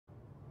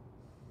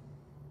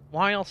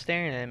Why are y'all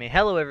staring at me?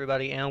 Hello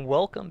everybody and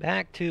welcome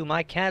back to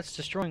My Cat's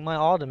Destroying My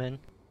Ottoman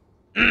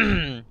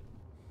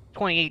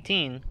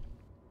 2018.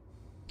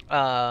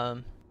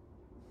 The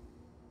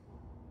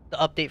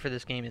update for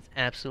this game is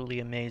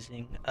absolutely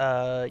amazing.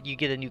 You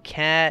get a new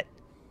cat.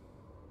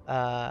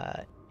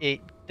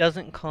 It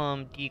doesn't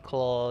come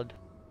declawed.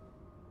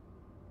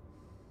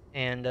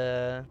 And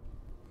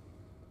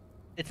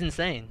it's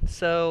insane.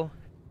 So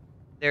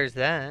there's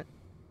that.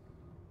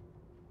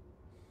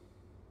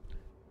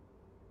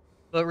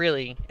 But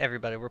really,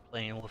 everybody, we're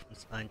playing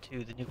Wolfenstein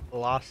II, the new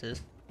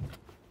Colossus.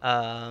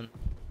 In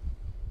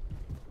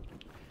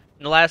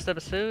the last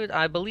episode,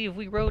 I believe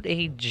we rode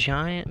a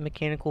giant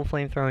mechanical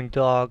flame-throwing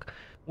dog,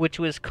 which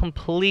was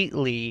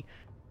completely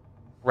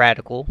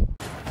radical.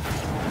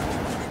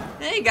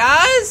 Hey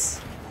guys!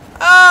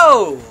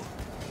 Oh!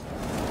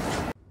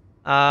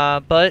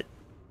 But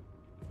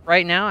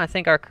right now, I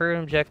think our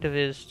current objective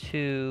is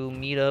to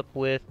meet up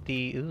with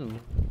the... Ooh,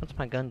 what's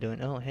my gun doing?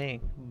 Oh,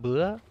 hey.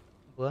 Blah?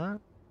 Blah?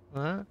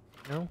 No?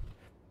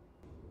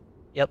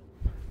 Yep.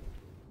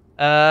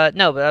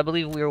 No, but I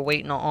believe we were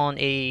waiting on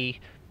a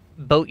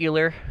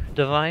boatular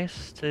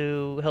device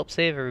to help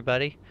save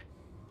everybody.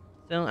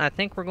 So I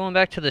think we're going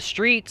back to the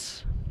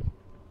streets.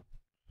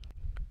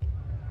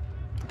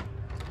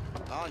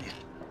 On you.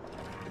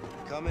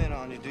 Come in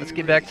on you. Let's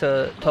get back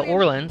to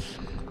Orleans.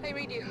 I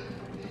read you.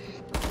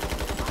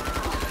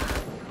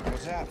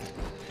 What's happening?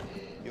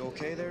 You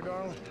okay there,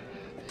 darling?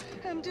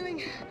 I'm doing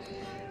fine.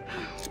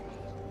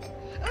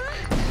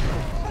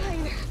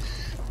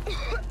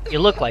 You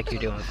look like you're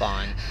doing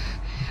fine.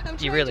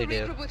 You really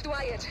do. With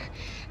Wyatt.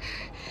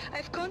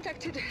 I've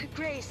contacted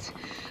Grace.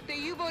 The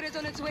U-boat is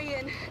on its way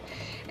in,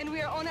 and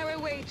we are on our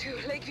way to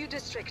Lakeview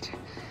District.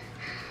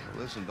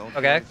 Listen, don't do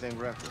Okay. anything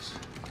reckless.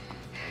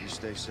 You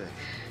stay safe.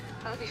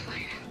 I'll be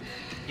fine.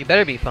 You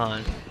better be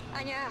fine.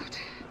 Anya out.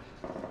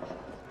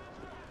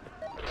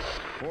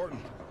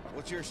 Horton,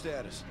 what's your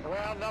status?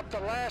 Rounding up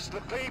the last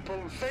of the people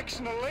and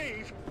fixing to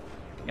leave.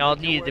 Y'all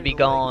needed to be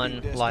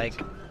gone, like,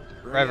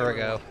 forever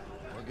ago.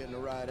 We're getting a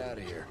ride out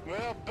of here.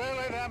 Well,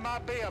 Billy, that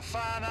might be a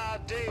fine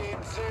idea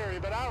in theory,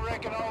 but I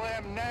reckon all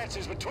them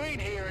Nazis between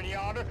here and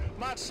yonder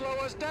might slow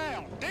us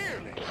down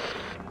dearly.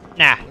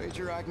 Nah.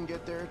 Wager I can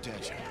get their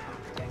attention.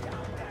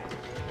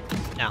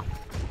 No.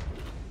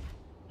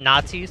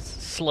 Nazis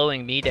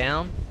slowing me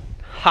down?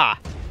 Ha!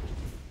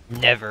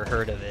 Never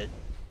heard of it.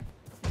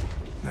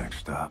 Next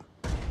stop,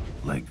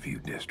 Lakeview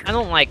District. I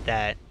don't like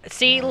that.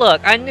 See,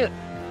 look, I knew...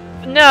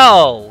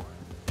 No!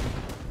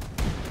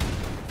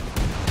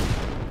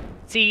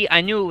 See, I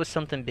knew it was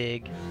something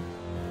big.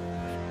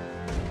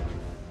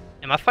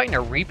 Am I fighting a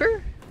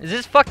Reaper? Is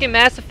this fucking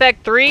Mass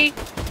Effect 3?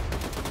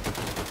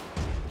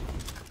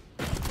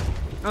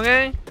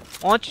 Okay?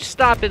 Why don't you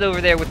stop it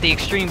over there with the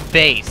extreme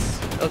bass,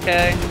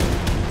 okay?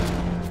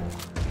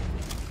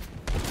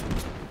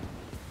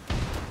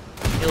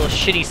 You little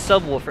shitty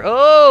subwoofer.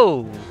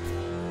 Oh!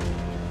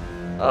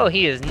 Oh,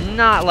 he is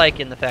not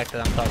liking the fact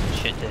that I'm talking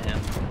shit to him.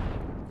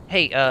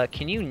 Hey,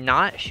 can you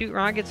not shoot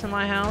rockets in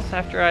my house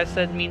after I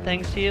said mean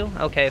things to you?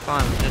 Okay,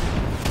 fine. Just...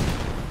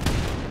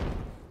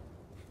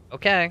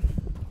 Okay.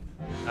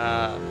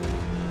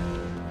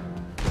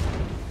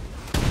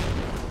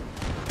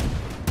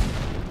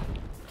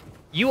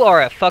 You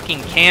are a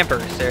fucking camper,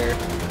 sir.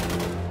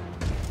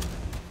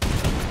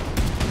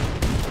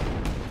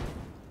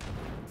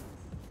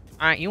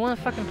 Alright, you wanna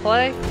fucking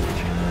play?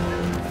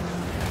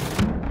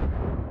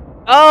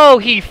 Oh,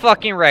 he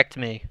fucking wrecked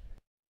me.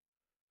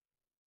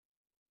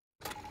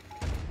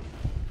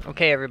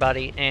 Okay,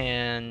 everybody,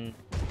 and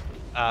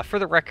for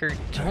the record,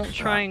 don't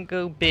try and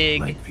go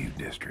big. Lakeview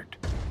District.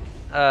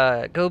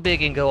 Go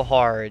big and go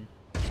hard.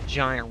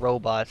 Giant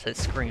robots that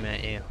scream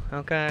at you,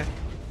 okay?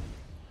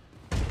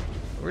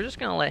 We're just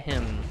gonna let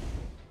him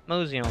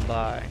mosey on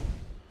by.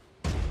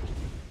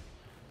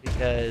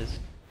 Because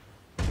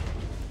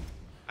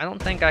I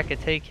don't think I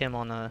could take him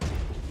on a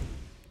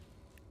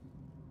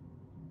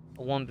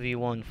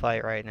 1v1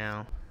 fight right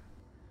now.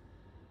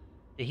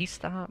 Did he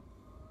stop?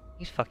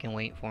 He's fucking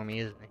waiting for me,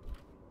 isn't he?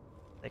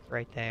 Like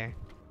right there.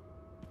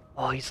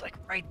 Oh, he's like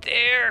right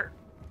there!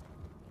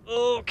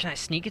 Oh, can I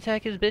sneak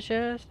attack his bitch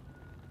ass?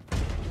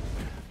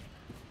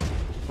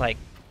 Like,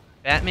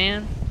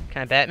 Batman?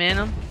 Can I Batman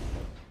him?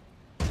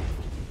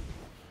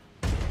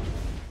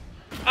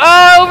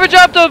 Oh,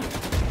 overjumped him!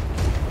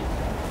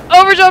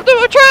 Overjumped him!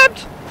 I'm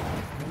trapped!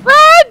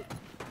 Run!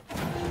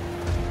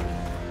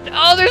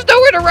 Oh, there's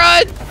nowhere to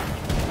run!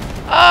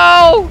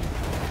 Oh!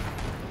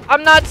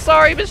 I'm not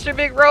sorry, Mr.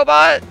 Big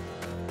Robot.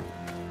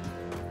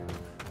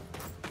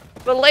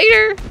 But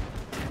later.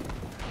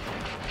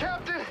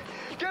 Captain,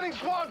 getting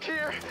swamped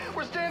here.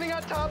 We're standing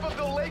on top of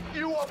the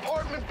Lakeview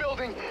apartment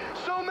building.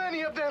 So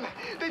many of them.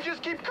 They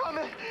just keep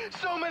coming.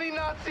 So many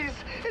Nazis.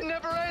 It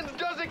never ends,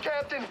 does it,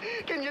 Captain?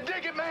 Can you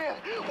dig it, man?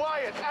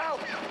 Wyatt, out.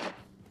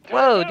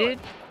 Whoa, dude.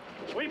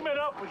 We met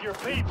up with your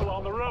people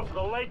on the roof of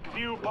the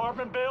Lakeview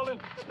apartment building.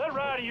 That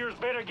ride of yours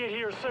better get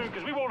here soon,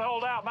 because we won't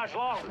hold out much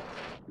longer.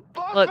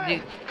 Bossman, Look,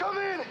 dude. come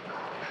in.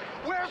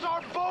 Where's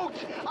our boat?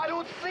 I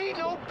don't see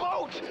no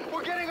boat.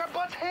 We're getting our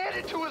butts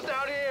handed to us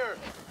out here.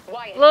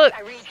 Wyatt, Look.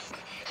 Irene,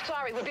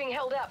 sorry, we're being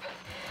held up.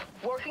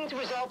 Working to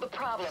resolve the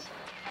problem.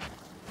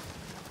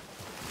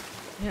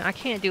 Yeah, I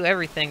can't do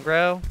everything,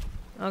 bro.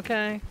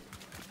 Okay.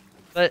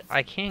 But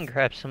I can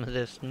grab some of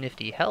this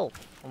nifty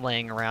health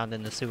laying around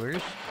in the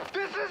sewers.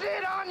 This is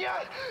it,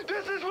 Anya.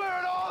 This is where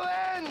it all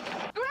ends.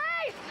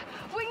 Grace!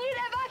 We need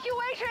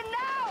evacuation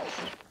now!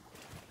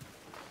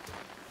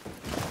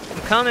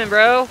 I'm coming,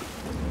 bro.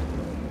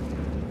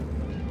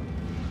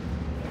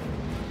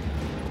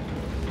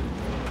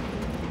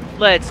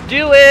 Let's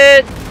do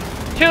it!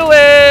 To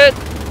it!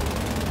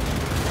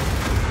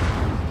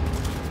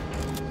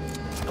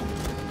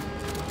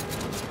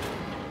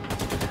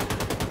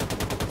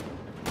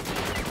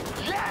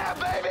 Yeah,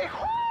 baby.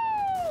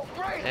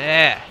 Woo! Great.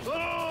 Yeah.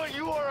 Oh,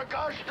 you are a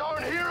gosh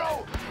darn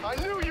hero. I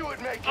knew you would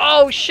make it.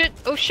 Oh shit!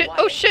 Oh shit!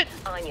 Oh Wyatt, shit!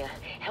 Anya,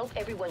 help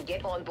everyone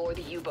get on board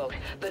the U-boat.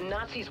 The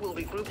Nazis will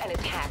regroup and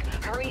attack.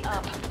 Hurry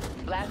up.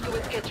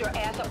 Blazkowicz, get your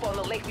ass up on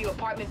the Lakeview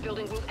apartment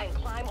building roof and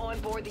climb on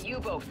board the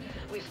U-boat.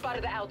 We've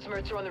spotted the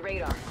Outsmerzer on the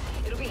radar.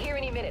 It'll be here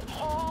any minute.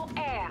 Haul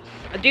ass.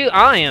 Dude,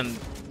 I am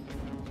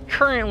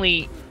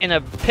currently in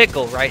a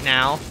pickle right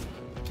now.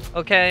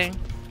 Okay?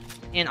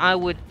 And I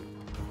would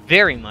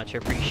very much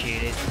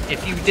appreciate it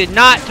if you did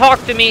not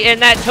talk to me in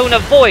that tone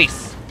of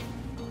voice.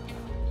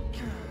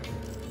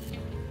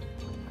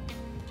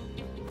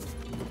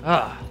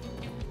 Ah.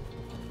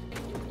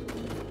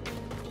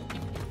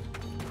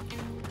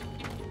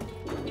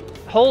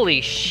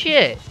 Holy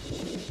shit.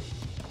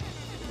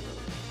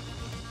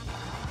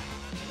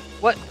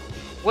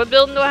 What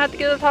building do I have to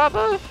get to the top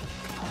of?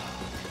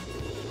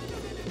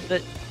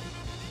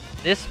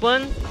 This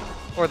one?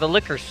 Or the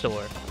liquor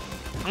store?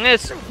 I'm gonna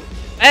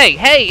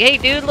Hey,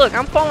 dude, look,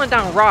 I'm falling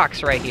down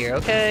rocks right here,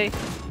 okay?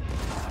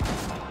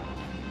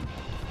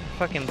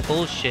 Fucking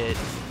bullshit.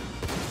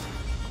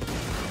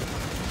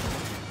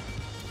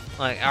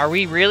 Like, are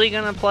we really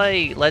gonna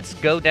play Let's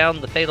Go Down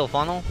the Fatal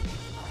Funnel?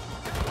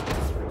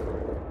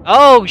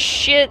 Oh,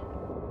 shit!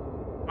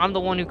 I'm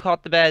the one who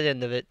caught the bad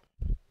end of it.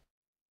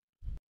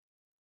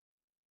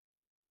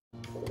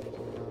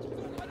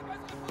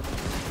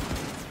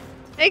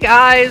 Hey,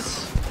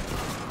 guys!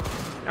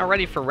 Now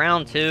ready for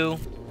round 2?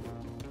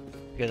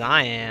 Because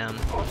I am.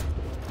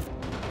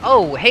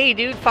 Oh, hey,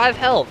 dude, 5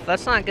 health.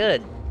 That's not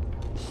good.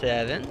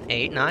 7,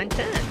 8, 9,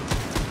 10.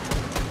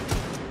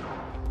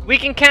 We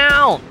can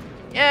count!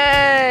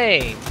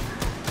 Yay!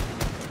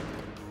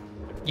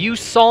 You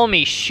saw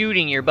me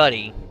shooting your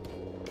buddy,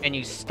 and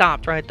you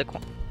stopped right at the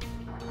corner.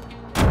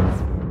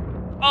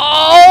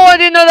 Oh, I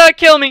didn't know that'd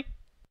kill me!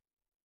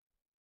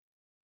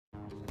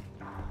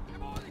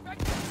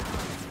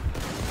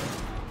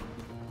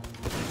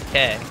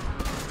 Okay.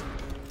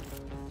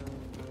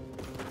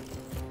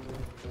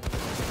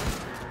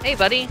 Hey,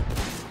 buddy.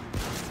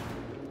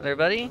 There,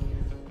 buddy.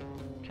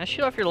 Can I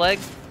shoot off your leg?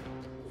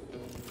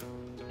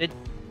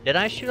 Did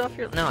I shoot off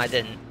your... No, I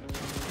didn't.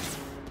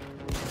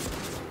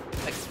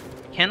 Like,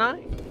 can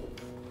I?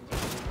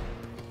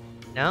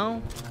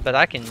 No? But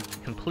I can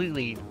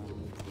completely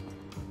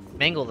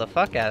mangle the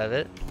fuck out of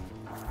it.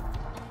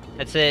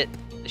 That's it.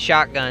 The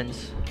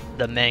shotgun's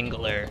the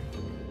mangler.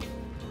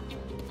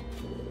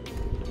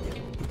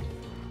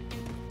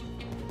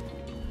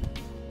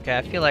 Okay,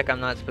 I feel like I'm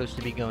not supposed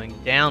to be going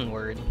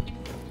downward.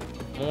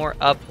 More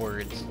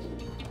upwards.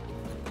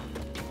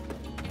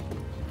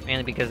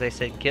 Mainly because they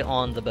said get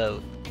on the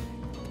boat.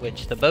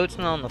 Which, the boat's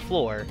not on the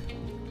floor.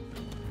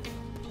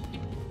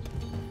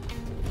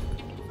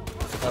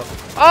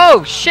 Oh,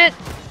 oh shit!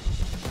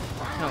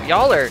 No,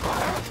 y'all are...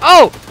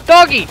 Oh!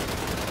 Doggy!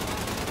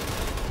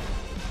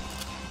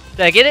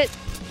 Did I get it?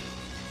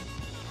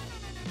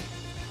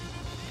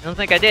 I don't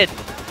think I did.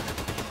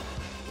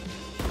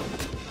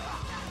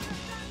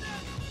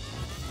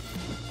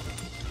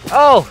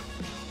 Oh!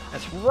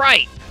 That's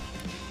right!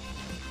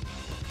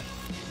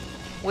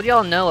 What do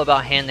y'all know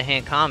about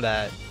hand-to-hand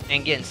combat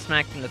and getting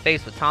smacked in the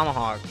face with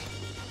tomahawks?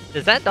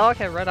 Does that dog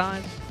have red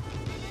eyes?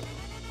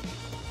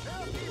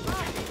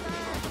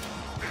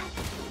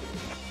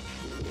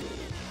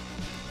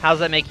 How's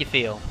that make you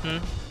feel?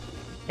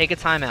 Take a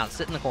timeout,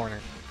 sit in the corner.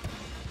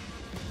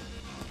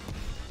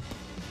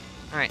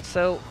 Alright,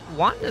 so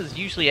why is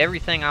usually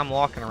everything I'm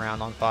walking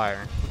around on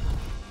fire?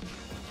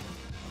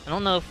 I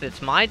don't know if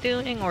it's my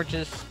doing or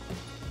just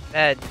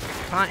bad.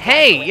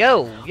 Hey,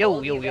 yo. The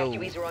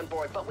evacuees are on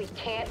board, but we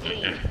can't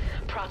leave.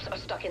 Props are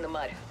stuck in the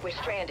mud. We're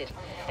stranded,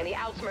 and the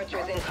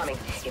Outsmerzer is incoming.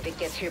 If it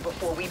gets here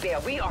before we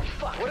bail, we are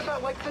fucked. What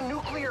about, like, the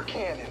nuclear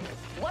cannon?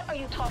 What are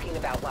you talking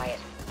about, Wyatt?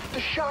 The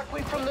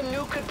shockwave from the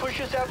nuke could push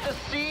us out to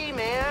sea,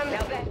 man.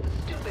 Now that's the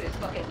stupidest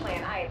fucking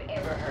plan I have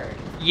ever heard.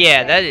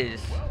 Yeah, that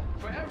is.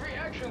 For every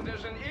action,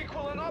 there's an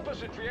equal and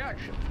opposite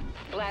reaction.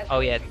 Oh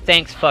yeah,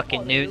 thanks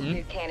fucking on the Newton.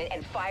 nuclear cannon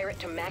and fire it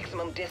to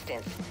maximum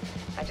distance.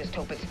 I just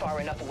hope it's far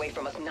enough away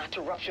from us not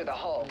to rupture the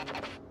hull.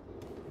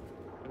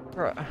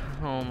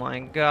 Oh my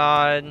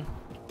god.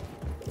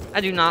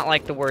 I do not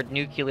like the word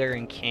nuclear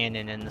and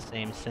cannon in the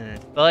same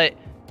sentence, but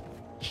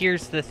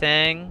here's the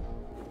thing.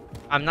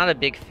 I'm not a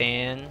big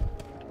fan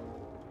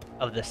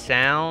of the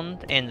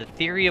sound and the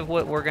theory of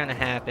what we're gonna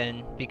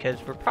happen, because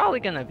we're probably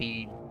gonna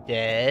be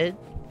dead.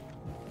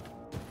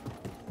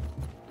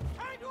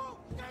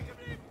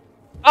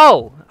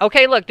 Oh,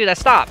 okay, look, dude, I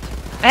stopped.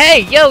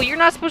 Hey, yo, you're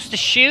not supposed to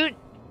shoot.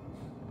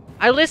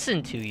 I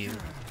listened to you.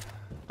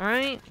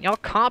 Alright? Y'all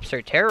cops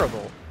are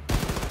terrible.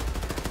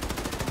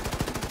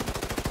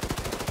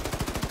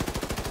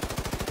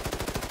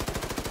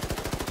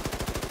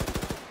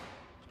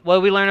 What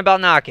did we learn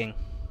about knocking?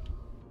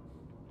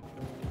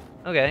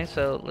 Okay,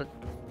 so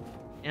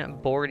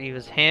board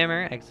Eva's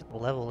hammer, exit the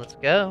level, let's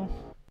go.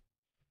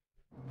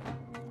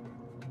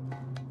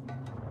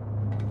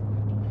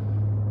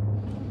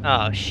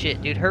 Oh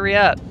shit, dude, hurry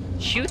up.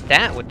 Shoot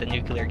that with the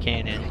nuclear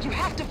cannon. You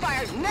have to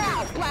fire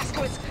now,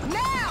 Blazkowicz!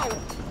 Now!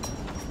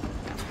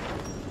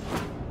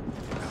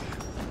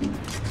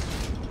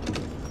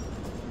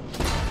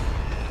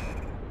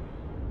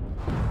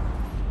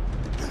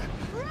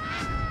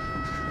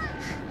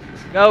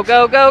 Go,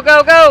 go, go,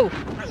 go, go!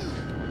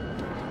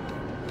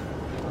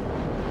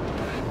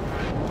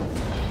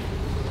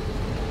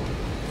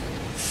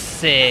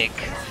 Sick.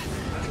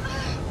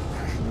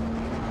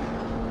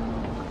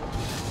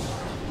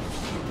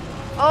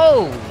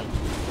 Oh!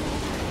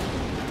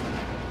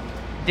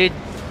 Did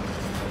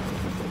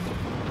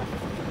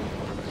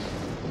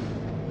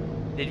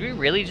we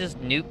really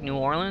just nuke New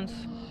Orleans?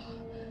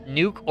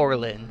 Nuke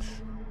Orleans.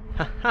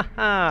 Ha ha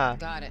ha.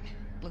 Got it.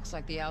 Looks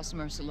like the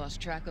Ausmercer lost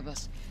track of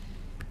us.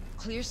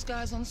 Clear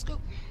skies on the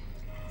scope.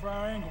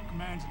 Friar Angle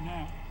commands it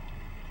now,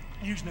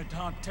 using it to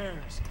hunt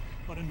terrorists.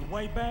 But in the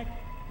way back,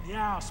 the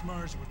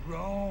Ausmercers would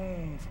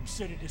roam from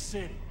city to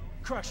city,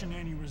 crushing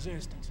any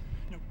resistance.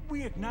 Now, if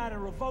we ignite a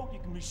revolt, you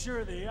can be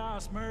sure the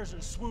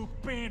Ausmercers swoop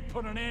in,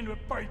 put an end to it,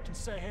 before you can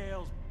say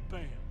hell's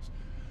bells.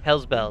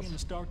 Hell's bells. We're gonna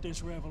start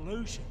this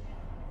revolution.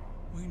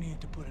 We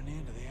need to put an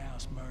end to the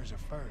Ausmercer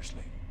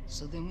firstly.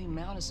 So then we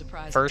mount a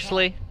surprise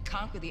Firstly? attack,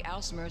 conquer the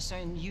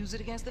Ausmercer, and use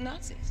it against the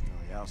Nazis.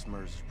 The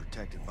Ausmercer is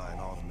protected by an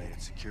automated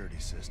security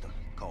system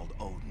called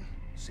Odin.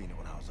 Seen it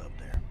when I was up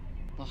there.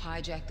 We'll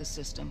hijack the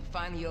system,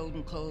 find the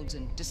Odin codes,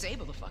 and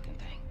disable the fucking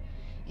thing.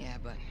 Yeah,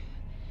 but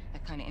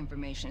that kind of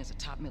information is a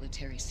top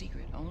military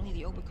secret. Only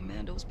the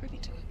Oberkommando is privy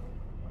to it.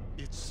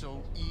 It's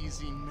so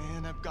easy,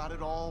 man. I've got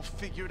it all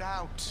figured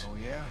out. Oh,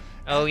 yeah?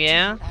 Oh,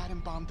 yeah? After you atom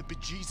bombed the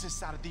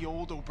bejesus out of the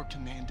old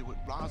Oberkommando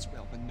at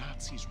Roswell, the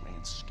Nazis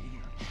ran scared.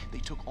 They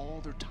took all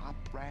their top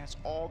brass,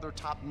 all their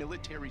top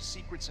military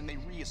secrets, and they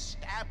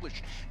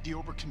re-established the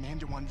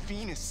Oberkommando on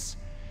Venus.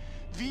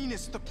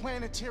 Venus, the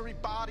planetary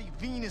body,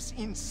 Venus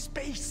in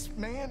space,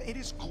 man. It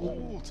is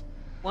cold.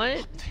 What?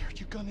 Up there,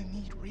 you're gonna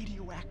need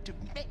radioactive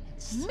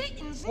mittens.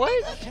 Mittens?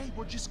 What? Okay,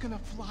 we're just gonna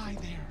fly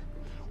there.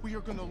 We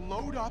are gonna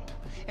load up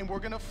and we're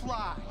gonna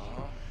fly.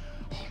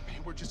 Oh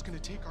man, we're just gonna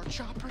take our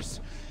choppers,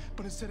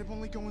 but instead of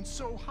only going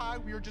so high,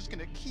 we are just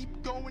gonna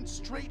keep going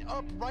straight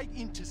up right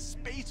into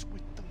space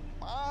with the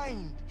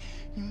mind.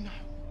 You know?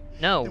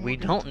 No, Then we we're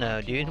gonna don't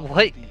know, drop you dude. off on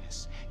What?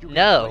 Venus. You're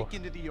No. gonna break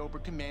into the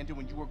Oberkommando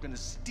and you are gonna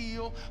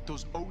steal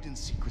those Odin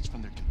secrets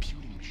from their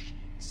computing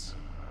machines.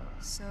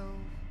 So,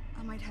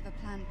 I might have a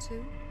plan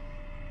too?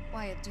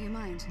 Wyatt, do you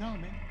mind? No,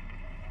 man.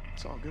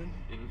 It's all good.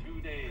 In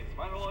 2 days,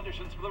 final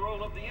auditions for the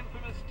role of the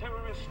infamous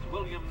terrorist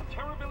William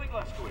Terrorbilly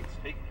Blazkowicz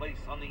take place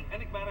on the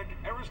enigmatic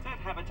Aristat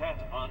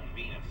habitat on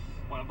Venus.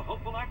 One of the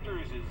hopeful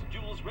actors is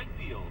Jules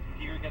Redfield,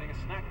 here getting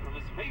a snack from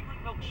his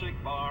favorite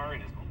milkshake bar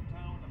in his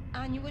hometown.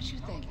 Anya, what you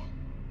think?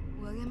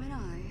 William and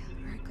I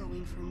are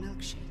going for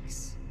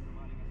milkshakes.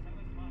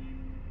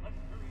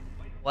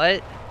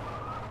 What?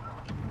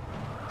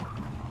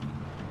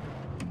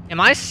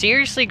 Am I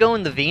seriously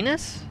going to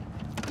Venus?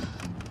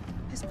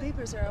 His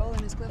papers are all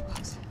in his glove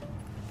box.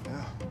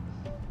 Yeah.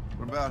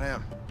 What about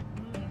him?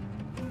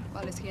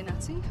 Well, is he a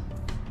Nazi?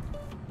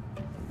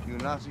 You a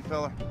Nazi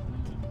fella?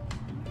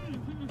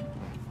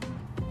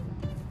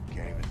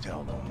 Can't even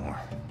tell no more.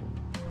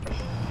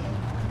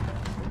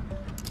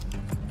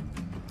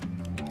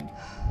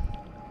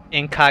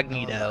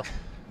 Incognito.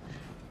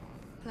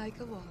 Like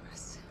a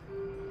walrus.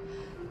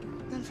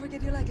 Don't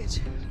forget your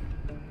luggage.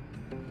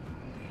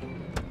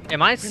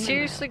 Am I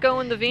seriously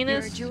going to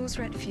Venus? You're Jules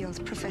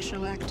Redfield,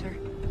 professional actor.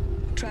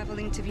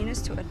 Traveling to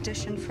Venus to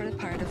audition for the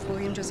part of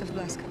William Joseph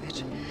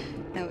Blazkowicz.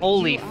 Now,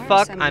 Holy you are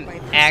fuck, summoned I'm by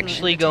personal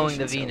actually going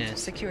to invitation, so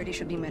Venus. security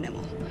should be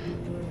minimal.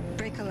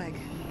 Break a leg.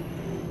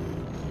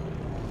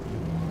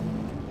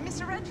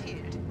 Mr.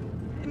 Redfield?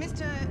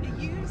 Mr.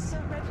 Hughes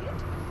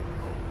Redfield?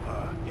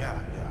 Yeah,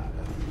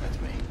 that's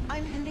me.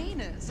 I'm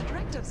Helena, the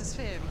director of this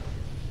film.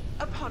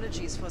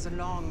 Apologies for the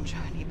long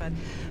journey, but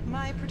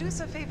my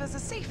producer favors a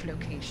safe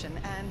location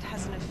and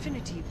has an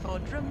affinity for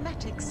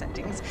dramatic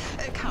settings.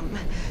 Come.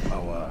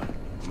 Oh,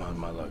 I'm on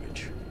my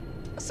luggage.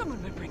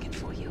 Someone will bring it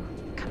for you.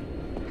 Come.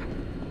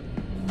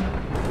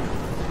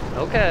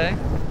 Okay.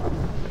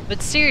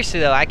 But seriously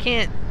though, I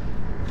can't...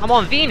 I'm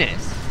on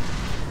Venus.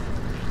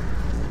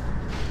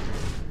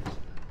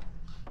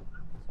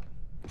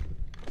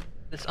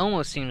 This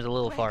almost seems a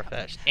little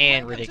far-fetched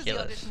and ridiculous.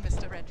 Welcome to the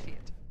audition, Mr.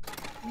 Redfield.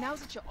 Now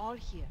that you're all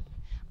here,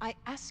 I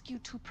ask you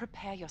to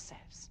prepare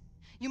yourselves.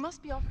 You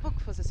must be off book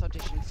for this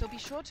audition, so be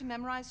sure to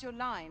memorize your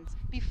lines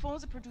before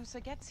the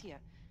producer gets here.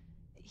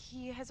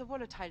 He has a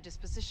volatile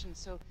disposition,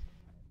 so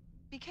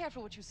be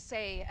careful what you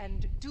say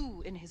and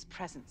do in his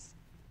presence.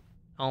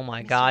 Oh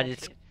my Mr. God,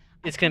 Redfield,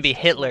 it's I gonna be can't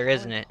stress Hitler, enough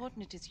isn't how it?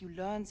 important it is you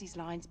learn these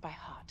lines by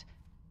heart.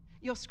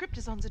 Your script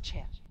is on the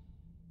chair.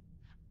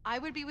 I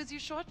will be with you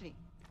shortly.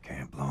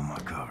 Can't blow my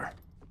cover.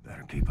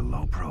 Better keep a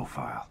low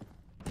profile.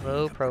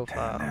 Low The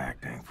profile. pretend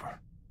acting for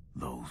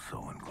those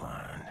so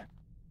inclined.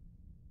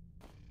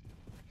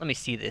 Let me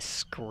see this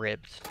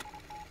script.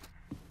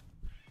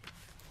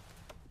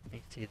 Let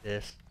me see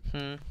this.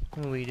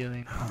 What are we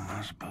doing? How am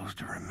I supposed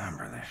to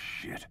remember this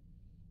shit?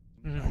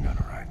 I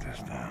gotta write this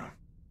down.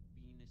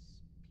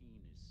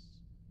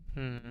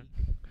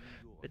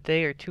 But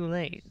they are too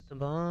late. The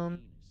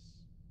bomb.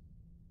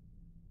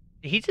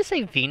 Did he just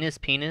say Venus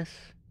penis?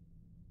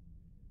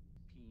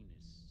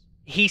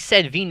 He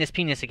said Venus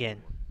penis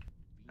again.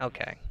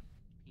 Okay.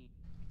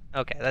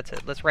 Okay, that's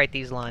it. Let's write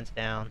these lines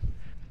down.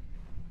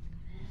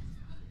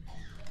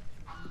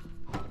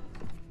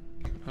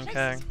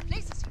 Okay.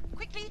 Places,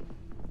 quickly.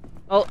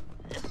 Oh.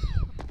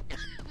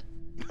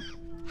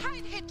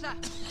 Heil Hitler!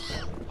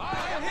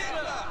 Heil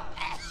Hitler!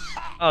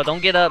 Oh,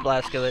 don't get up,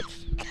 Blazkowicz.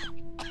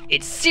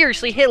 It's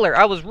seriously Hitler.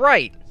 I was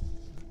right.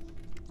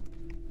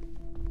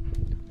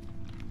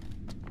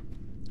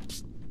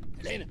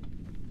 Helene,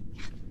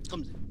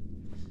 kommen Sie.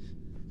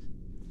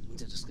 Haben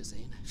Sie das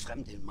gesehen?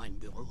 Fremde in meinem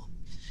Büro.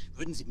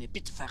 Würden Sie mir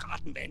bitte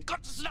verraten, wer in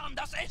Gottes Namen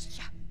das ist?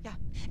 Ja,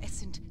 es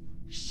sind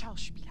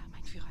Schauspieler,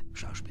 mein Führer.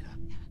 Schauspieler?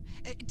 Ja.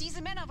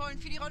 Diese Männer wollen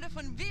für die Rolle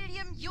von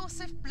William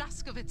Joseph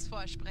Blazkowicz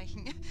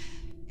vorsprechen.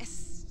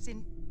 Es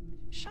sind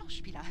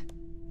Schauspieler.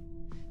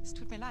 Es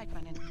tut mir leid,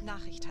 meine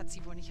Nachricht hat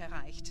sie wohl nicht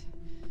erreicht.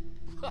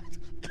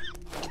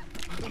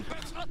 Und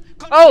bessere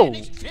konnten Oh! wir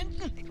nicht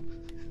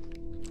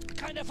finden?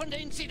 Keiner von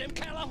denen sieht dem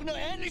Kerl auch nur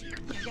ähnlich.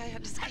 Ja,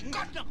 das kriegen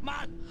wir. Gott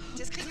nochmal!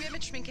 Das kriegen wir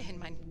mit Schminke hin,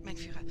 mein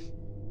Führer.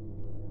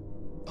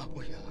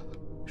 Oh ja,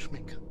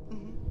 Schminke.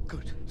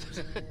 Gut.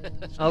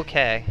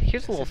 Okay,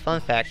 here's a little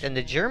fun fact. In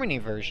the Germany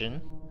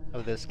version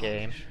of this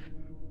game,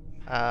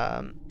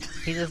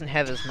 he doesn't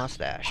have his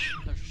mustache,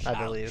 I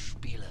believe.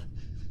 Schauspieler.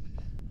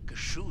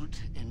 Geschult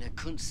in der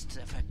Kunst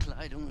der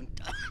Verkleidung und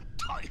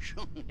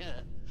Täuschung.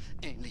 Ja,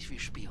 ähnlich wie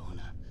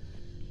Spione.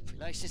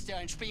 Vielleicht ist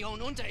ein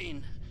Spion unter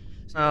ihnen.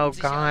 Oh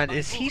God,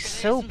 is he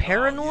so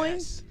paranoid?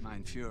 Yes,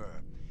 mein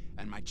Führer,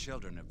 and my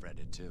children have read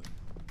it too.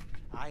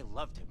 I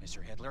loved it,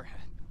 Mr. Hitler.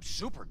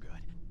 Super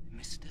good.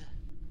 Mr.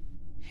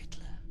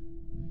 Hitler.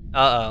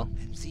 Uh-oh.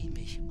 Wenn Sie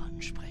mich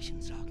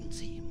ansprechen, sagen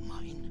Sie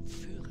mein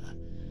Führer.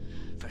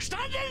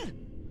 Verstanden?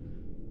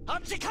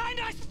 Haben Sie keinen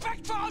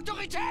Respekt vor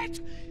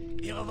Autorität?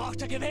 Ihre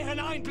Worte gewähren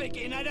Einblick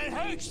in einen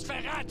höchst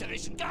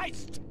verräterischen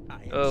Geist.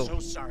 I am so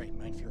sorry,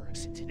 mein Führer.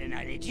 Sind Sie denn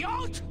ein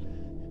Idiot?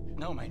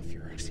 No, mein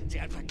Führer. Sind Sie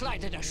ein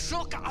verkleideter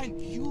Schurke, ein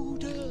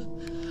Jude?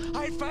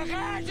 Ein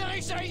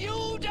verräterischer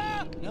Jude?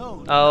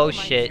 No, Oh no,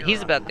 shit, mein he's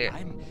Führer. about there.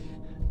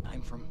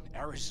 I'm from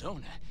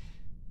Arizona.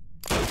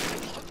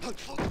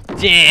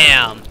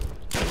 Damn.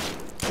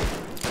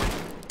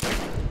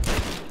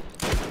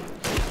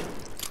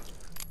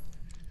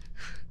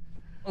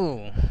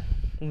 Ooh.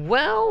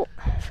 Well,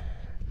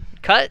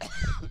 cut.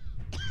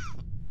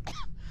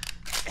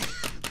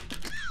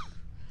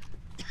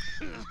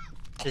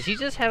 Does he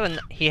just have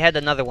he had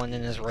another one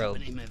in his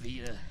robe? Immer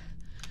wieder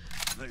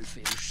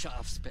Wölfe im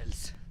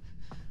Schafspelz.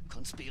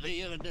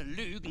 Konspirierende,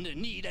 lügende,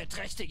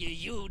 niederträchtige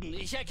Juden.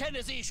 Ich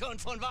erkenne sie schon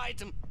von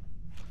weitem.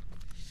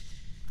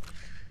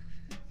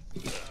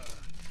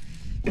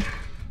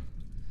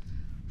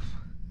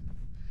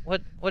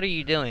 What are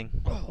you doing?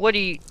 What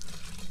are you...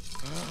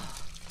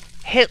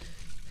 Hit...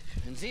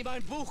 Wenn Sie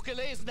mein Buch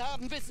gelesen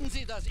haben, wissen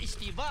Sie, dass ich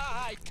die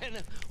Wahrheit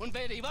kenne. Und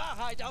wer die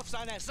Wahrheit auf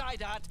seiner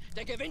Seite hat,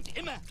 der gewinnt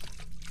immer.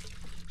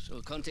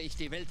 So konnte ich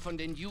die Welt von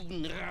den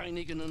Juden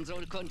reinigen und so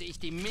konnte ich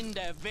die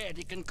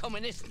minderwertigen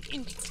Kommunisten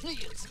in die Knie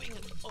zwingen.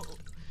 Oh,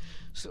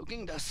 so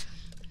ging das.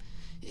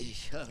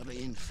 Ich habe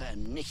ihn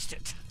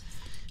vernichtet.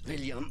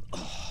 William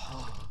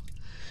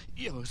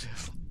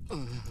Joseph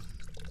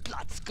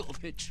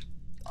Blazkowicz.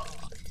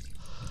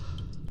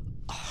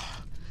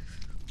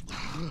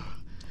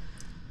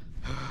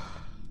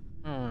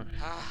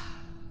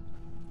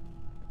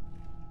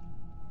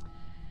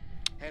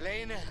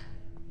 Helene.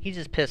 He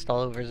just pissed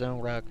all over his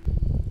own rug.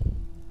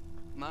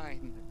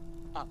 Mein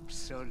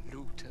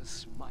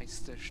absolutes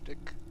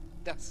Meisterstück.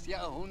 Das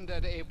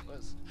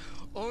Jahrhundert-Epos.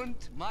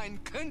 Und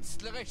mein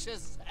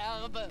künstlerisches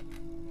Erbe.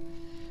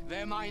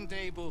 Wer mein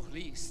Drehbuch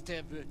liest,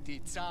 der wird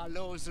die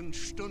zahllosen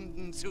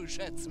Stunden zu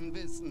schätzen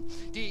wissen,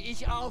 die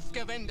ich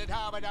aufgewendet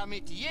habe,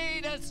 damit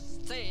jede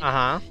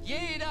Szene,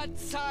 jeder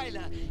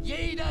Zeile,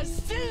 jeder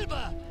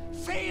Silbe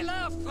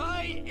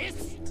fehlerfrei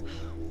ist.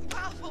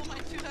 Bravo,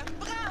 mein Führer,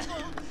 bravo!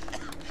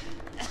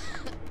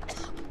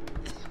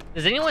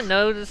 Does anyone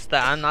notice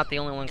that I'm not the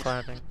only one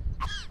clapping?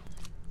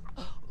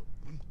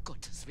 Um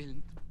Gottes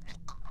Willen.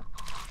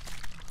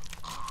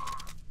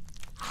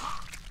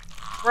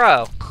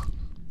 Bro.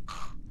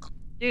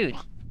 Dude.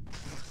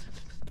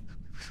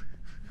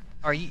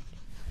 Are you...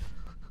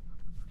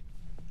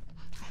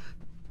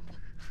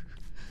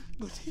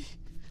 Mutti.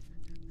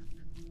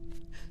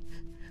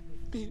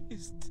 Mir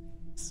ist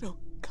so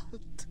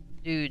kalt.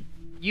 Dude,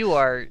 you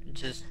are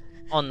just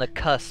on the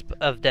cusp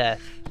of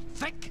death.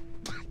 Weg!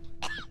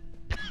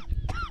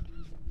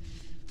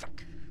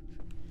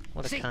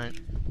 What a cunt.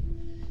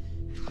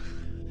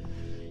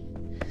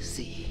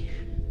 Sie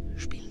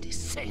spielen die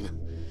Szene.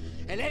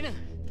 Helene,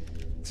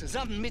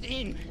 zusammen mit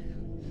ihm.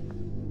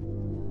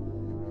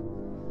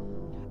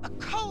 A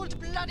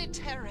cold-blooded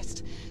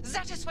terrorist.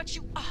 That is what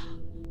you are.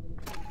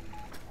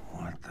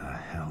 What the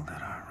hell did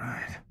I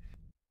write?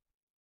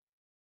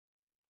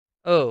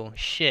 Oh,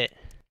 shit.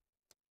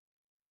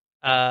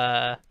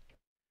 And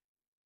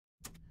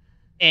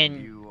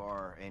you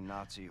are a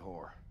Nazi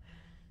whore.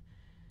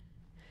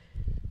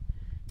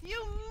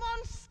 You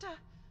monster!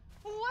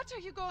 What are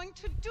you going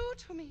to do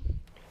to me?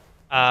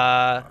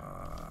 I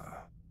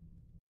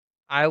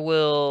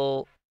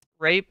will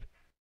rape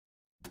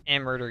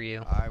and murder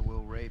you. I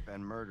will rape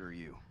and murder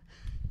you.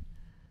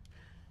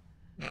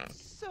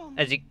 So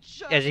As he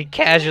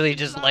casually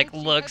just like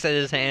looks at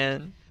his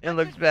hand and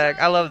looks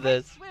back. I love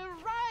this. will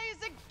rise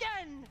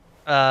again.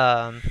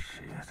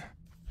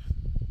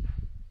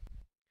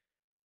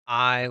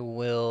 I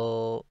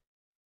will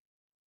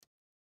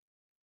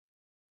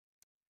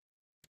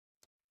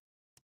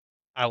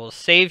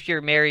save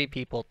your merry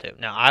people too.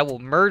 No, I will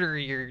murder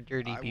your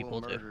dirty people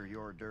too. I will murder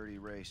your dirty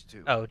race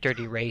too. Oh,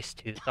 dirty race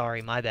too.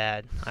 Sorry, my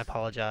bad. I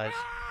apologize.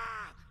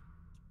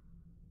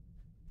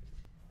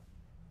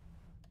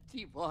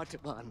 Die Worte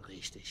waren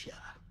richtig, ja.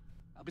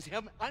 Aber Sie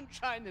haben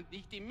anscheinend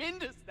nicht die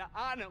mindeste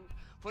Ahnung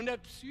von der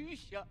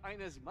Psyche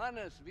eines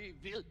Mannes wie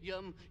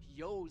William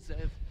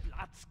Joseph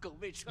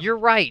Blazkowicz. You're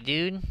right,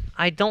 dude.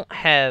 I don't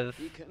have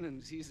Wie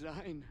können Sie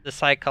sein? the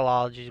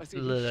psychology. Was Sie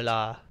Blah, blah,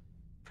 blah.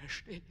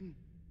 Verstehen.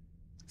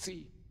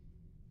 Sie.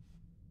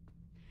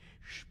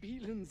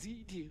 Spielen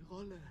Sie die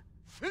Rolle.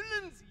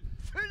 Füllen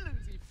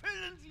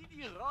Sie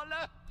die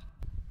Rolle.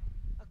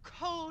 A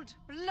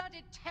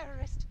cold-blooded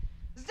terrorist.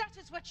 That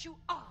is what you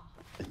are.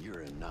 And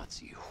you're a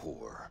Nazi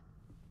whore.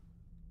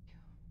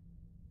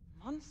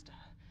 Monster.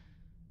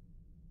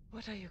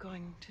 What are you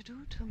going to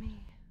do to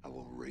me? I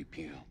will rape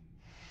you.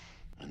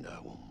 And I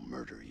will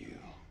murder you.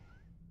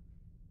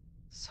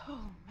 So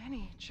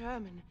many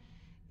German,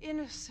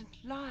 innocent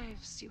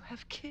lives you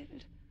have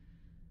killed.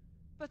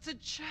 But the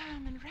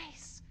German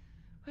race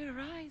will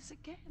rise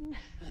again.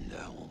 And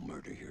I will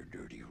murder your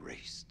dirty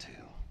race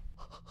too.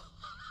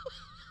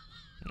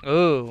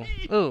 Ooh,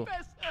 ooh.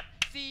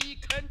 Sie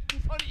könnten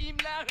von ihm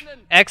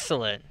lernen.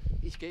 Excellent.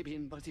 Ich gebe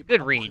Ihnen, was Sie Good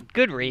brauchen. read,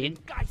 good read.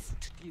 Den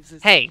Geist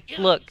dieses Hey,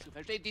 look. zu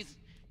verstehen, dieses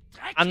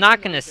I'm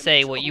not gonna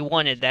say what you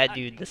wanted that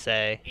dude to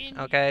say.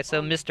 Okay, so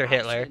Mr.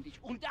 Hitler.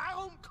 Und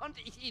darum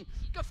konnte ich ihn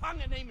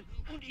gefangen nehmen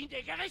und ihn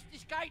der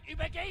Gerechtigkeit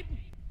übergeben.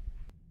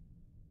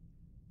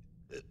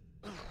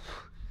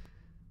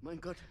 Mein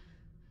Gott,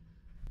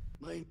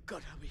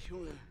 habe ich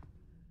Hunger.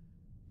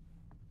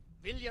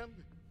 William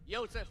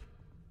Joseph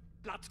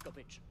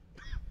Blazkowicz.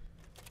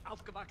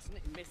 Aufgewachsen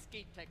in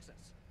Mesquite,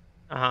 Texas.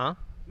 Uh-huh.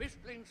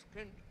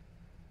 Mischlingskind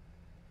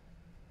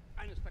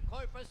eines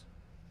Verkäufers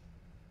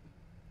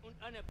und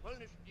einer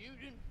polnischen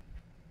Jüdin.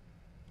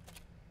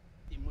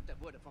 Die Mutter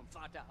wurde vom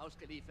Vater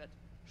ausgeliefert,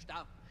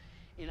 starb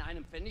in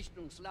einem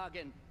Vernichtungslager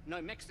in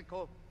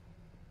Neumexiko.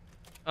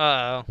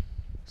 Uh-oh.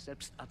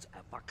 Selbst als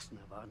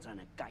Erwachsener waren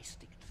seine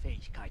geistigen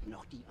Fähigkeiten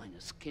noch die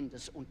eines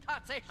Kindes und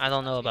tatsächlich I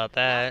don't know about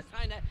that. nach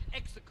seiner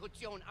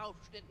Exekution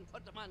aufschnitten,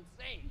 konnte man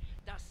sehen,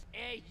 dass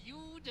er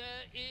Jude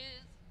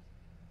ist.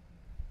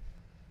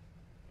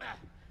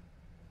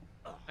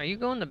 Are you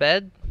going to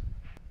bed?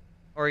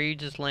 Or are you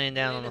just laying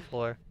down on the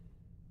floor?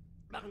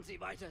 Machen Sie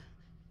weiter.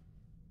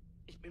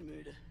 Ich bin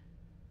müde.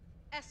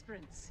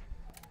 Aspirants.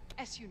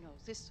 As you know,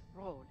 this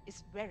role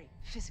is very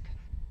physical.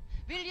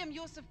 William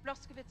Joseph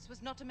Blazkowicz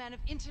was not a man of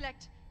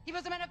intellect, he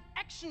was a man of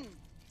action.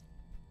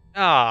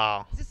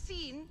 Oh. The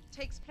scene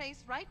takes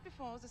place right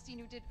before the scene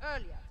you did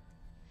earlier.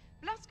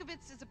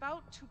 Blazkowicz is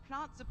about to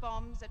plant the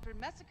bombs that will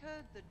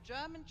massacre the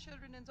German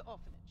children in the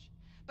orphanage.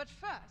 But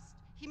first,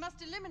 he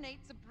must eliminate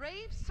the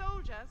brave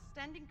soldiers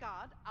standing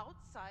guard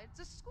outside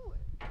the school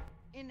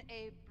in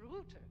a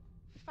brutal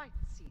fight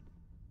scene.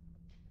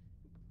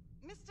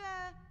 Mr.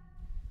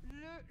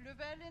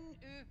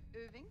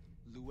 Llewellyn-Ewing?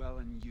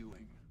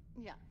 Llewellyn-Ewing.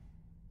 Yeah.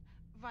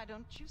 Why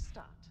don't you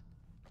start?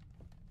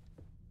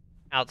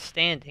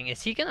 Outstanding.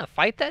 Is he gonna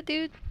fight that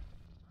dude?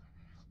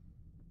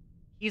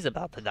 He's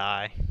about to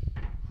die.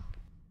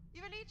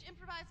 You will each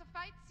improvise a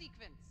fight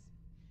sequence.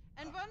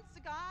 And once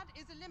the guard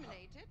is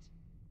eliminated,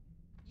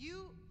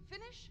 you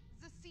finish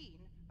the scene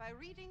by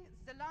reading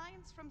the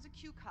lines from the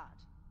cue card,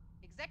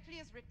 exactly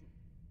as written.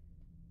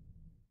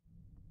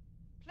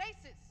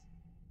 Places.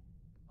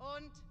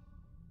 Und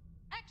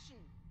action.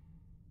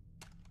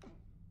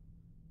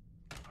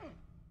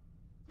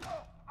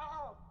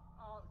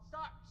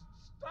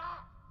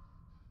 Stop!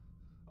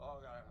 Oh,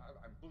 God,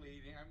 I'm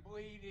bleeding.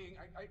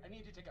 I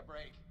need to take a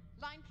break.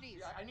 Line, please.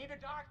 Yeah, I need a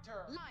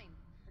doctor. Line.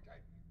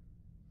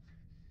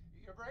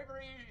 Your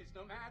bravery is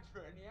no match for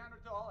a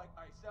Neanderthal like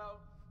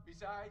myself.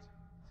 Besides,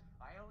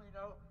 I only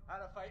know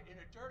how to fight in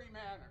a dirty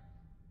manner.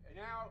 And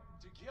now,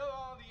 to kill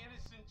all the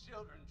innocent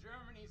children,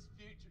 Germany's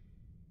future.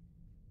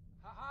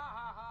 Ha ha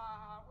ha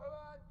ha,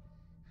 what?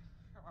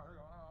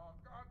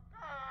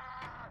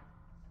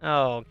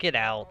 Oh, get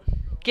out.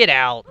 Get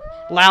out.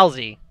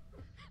 Lousy.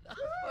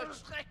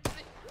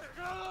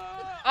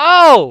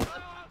 Oh!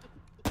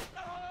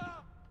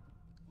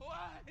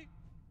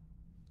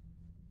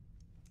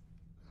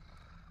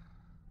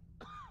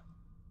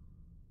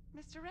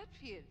 Mr.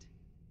 Redfield,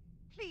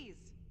 please.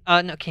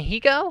 No, can he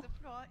go? The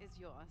floor is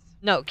yours.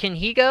 No, can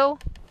he go?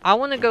 I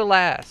want to go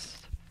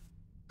last.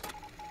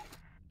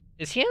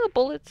 Is he out of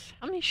bullets?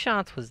 How many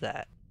shots was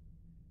that?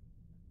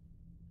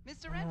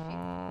 Mr.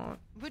 Redfield,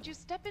 would you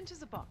step into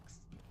the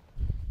box?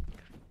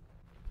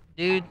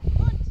 Dude.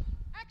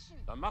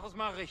 Dann mach es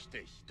mal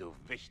richtig, du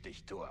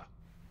Wichtigtuer.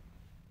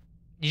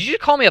 Did you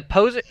just call me a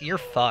poser? You're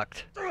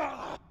fucked.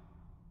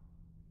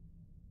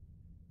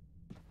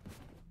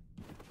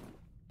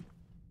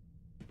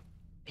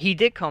 He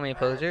did call me a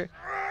poser.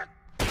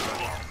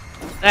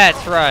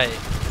 That's right.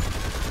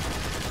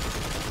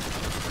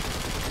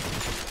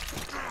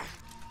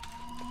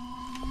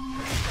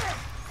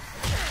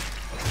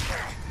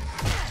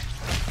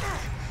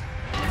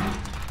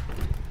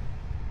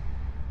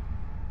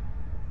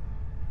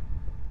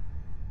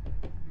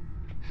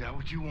 Is that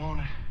what you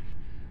wanted?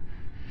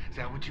 Is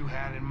that what you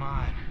had in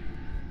mind?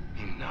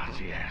 You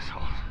Nazi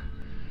assholes.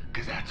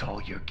 Because that's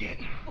all you're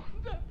getting.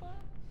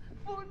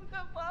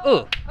 Wunderbar!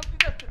 Oh. Haben Sie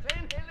das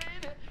gesehen,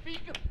 Helene? Wie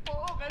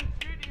geboren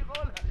für die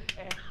Rolle.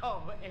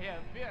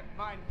 Wird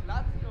mein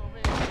Platz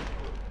gewinnen.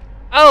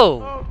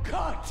 Oh! Oh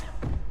Gott!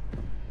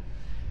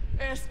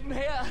 Ist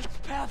mehr als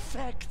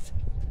perfekt.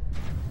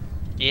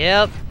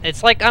 Yep,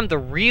 it's like I'm the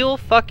real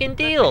fucking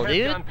deal,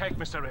 dude. Unpack,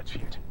 Mr.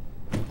 Redfield.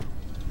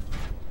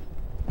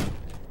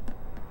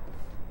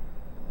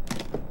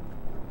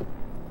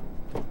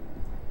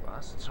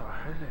 Was zur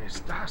Hölle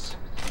ist das?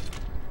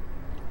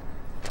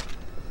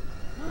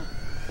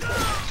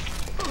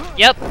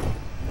 Yep.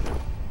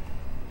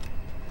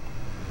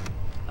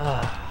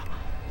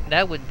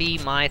 That would be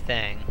my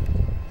thing.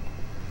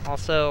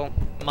 Also,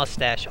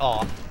 mustache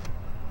off.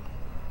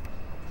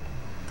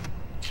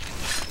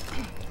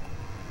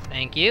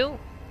 Thank you.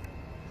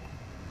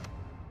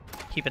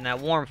 Keeping that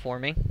warm for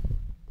me.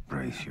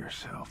 Brace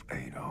yourself,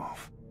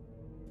 Adolf.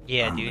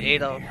 Yeah, I'm dude, leaving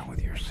Adolf. here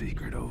with your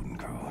secret Odin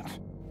codes.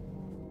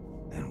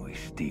 Then we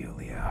steal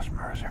the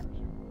Ausmerzer,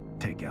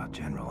 take out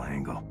General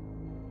Angle,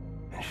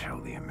 and show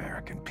the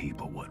American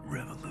people what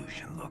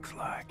revolution looks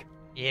like.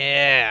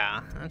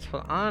 Yeah, that's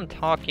what I'm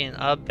talking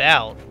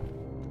about.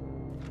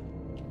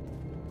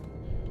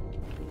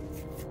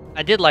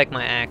 I did like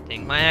my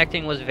acting. My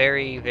acting was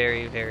very,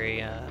 very,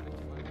 very,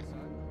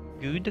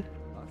 good.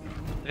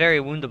 Very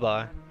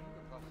wunderbar.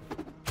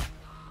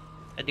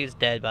 That dude's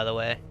dead, by the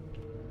way.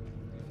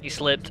 He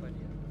slipped.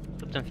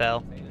 Slipped and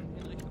fell.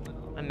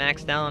 I'm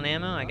maxed out on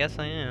ammo? I guess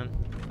I am.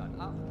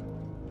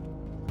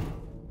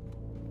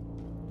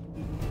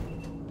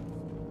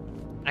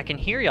 I can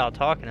hear y'all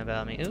talking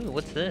about me. Ooh,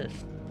 what's this?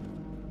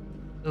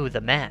 Ooh, the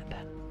map.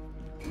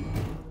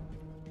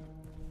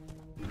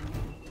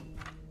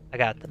 I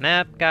got the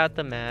map, got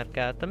the map,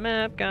 got the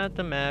map, got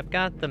the map,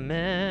 got the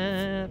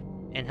map.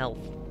 And health.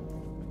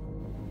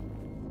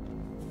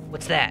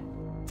 What's that?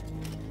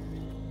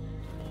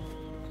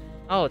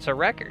 Oh, it's a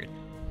record.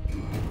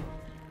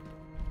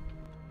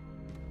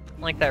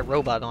 Like that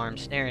robot arm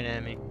staring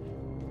at me.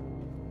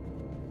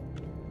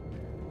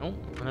 Oh,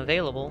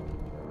 unavailable.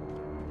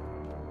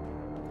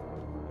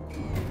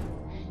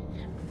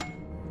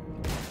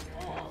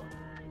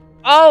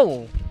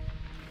 Oh!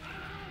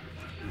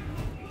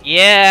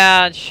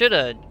 Yeah,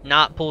 shoulda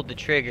not pulled the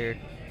trigger.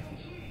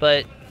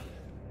 But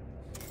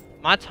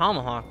my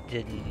tomahawk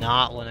did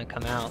not want to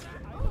come out.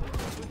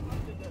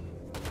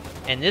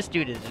 And this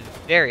dude is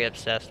very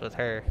obsessed with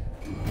her.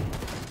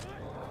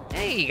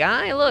 Hey,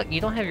 guy, look,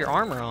 you don't have your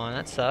armor on.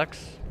 That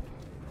sucks.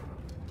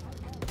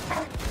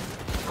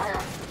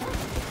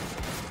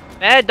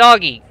 Bad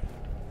doggy.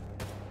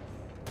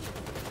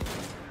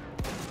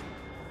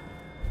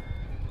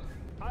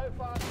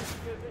 Alpha ist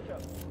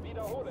gesichert.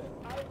 Wiederhole.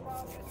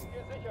 Alpha ist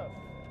gesichert.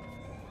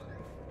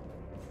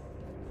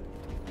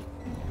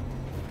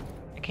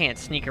 I can't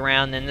sneak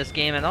around in this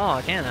game at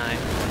all, can I?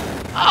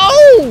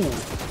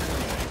 Oh!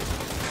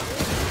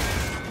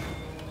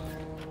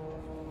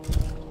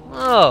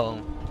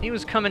 Oh, he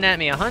was coming at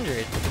me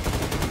 100.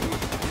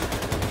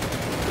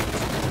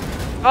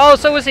 Oh,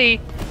 so was he.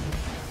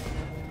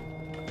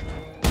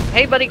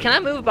 Hey, buddy, can I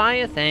move by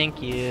you?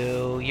 Thank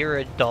you. You're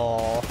a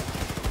doll.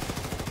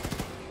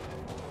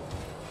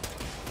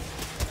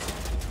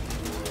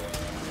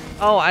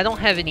 Oh, I don't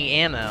have any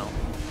ammo.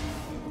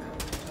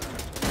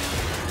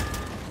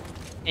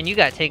 And you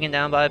got taken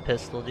down by a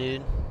pistol,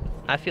 dude.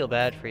 I feel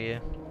bad for you.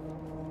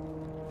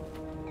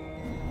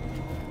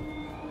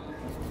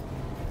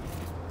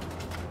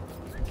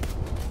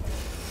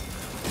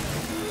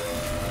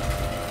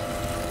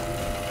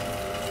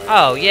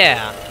 Oh,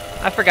 yeah.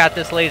 I forgot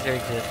this laser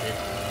existed.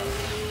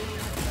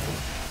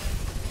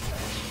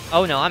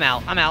 Oh no, I'm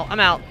out. I'm out. I'm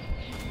out.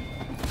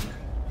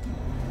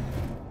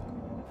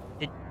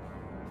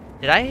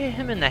 Did I hit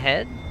him in the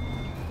head?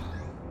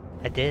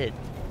 I did.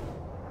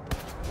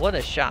 What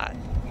a shot.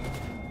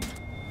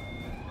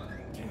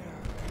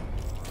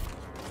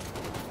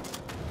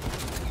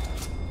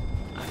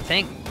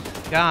 Thank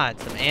God,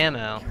 some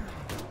ammo.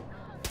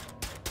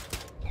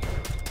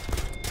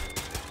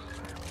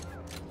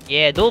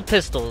 Yeah, dual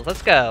pistols.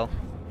 Let's go.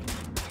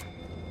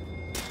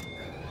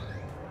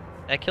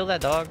 Did I kill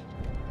that dog?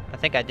 I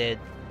think I did.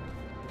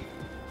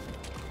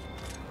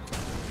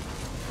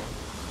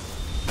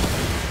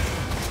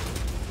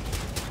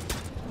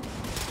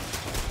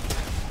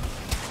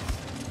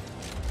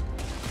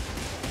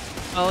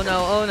 Oh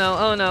no, oh no,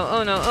 oh no,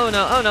 oh no, oh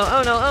no, oh no,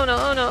 oh no, oh no,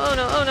 oh no, oh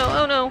no, oh no,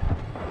 oh no.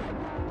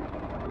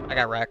 I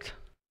got wrecked.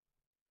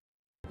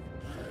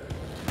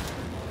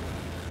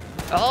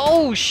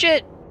 Oh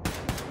shit!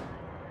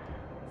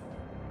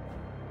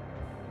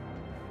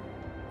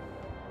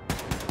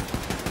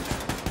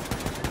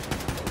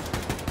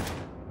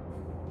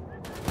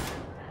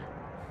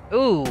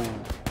 Ooh.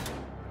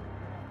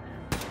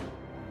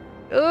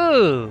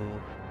 Ooh.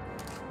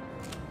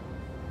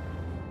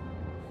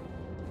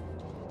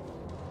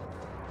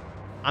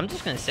 I'm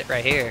just gonna sit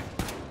right here.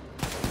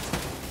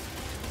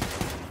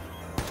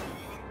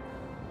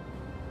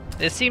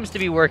 This seems to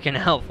be working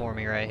out for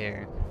me right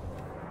here.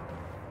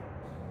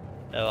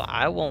 So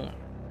I won't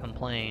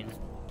complain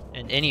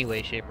in any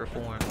way, shape, or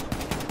form.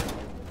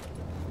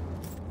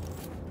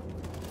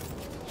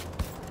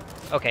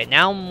 Okay,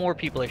 now more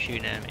people are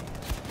shooting at me.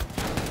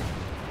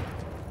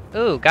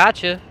 Ooh,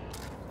 gotcha.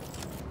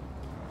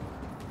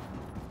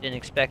 Didn't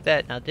expect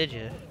that, now did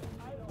you?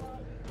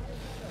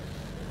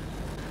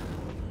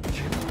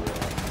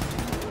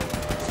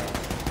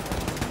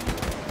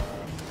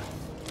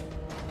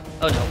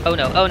 Oh no, oh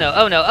no, oh no,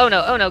 oh no, oh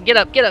no, oh no, get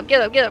up, get up, get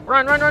up, get up,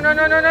 run, run, run, run,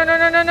 run, run, run,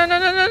 run, run, run, run,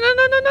 run, run,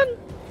 run, run, run.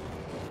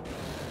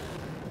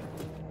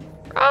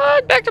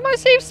 Run, back to my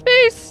safe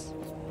space.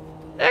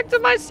 Back to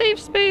my safe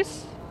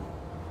space.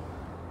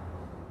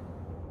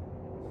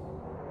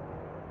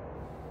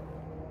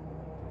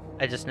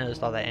 I just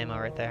noticed all that ammo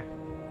right there.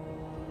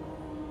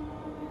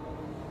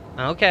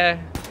 Okay.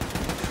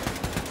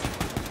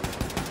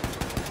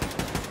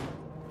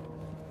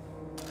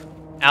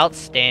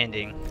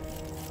 Outstanding.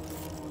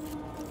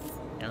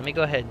 Yeah, let me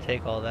go ahead and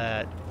take all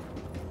that.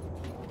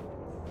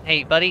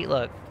 Hey, buddy,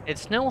 look.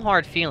 It's no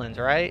hard feelings,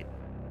 right?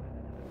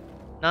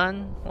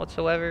 None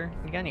whatsoever.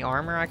 You got any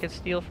armor I could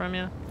steal from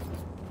you?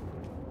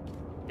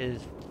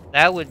 Because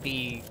that would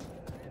be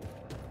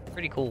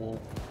pretty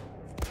cool.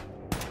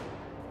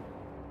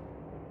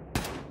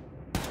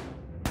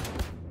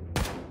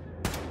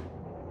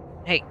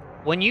 Hey,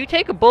 when you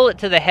take a bullet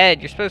to the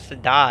head, you're supposed to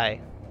die.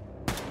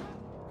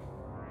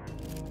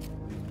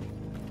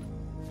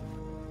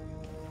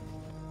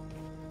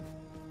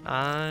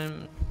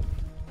 I'm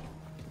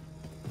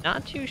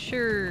not too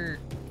sure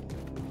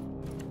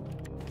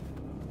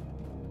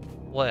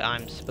what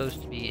I'm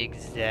supposed to be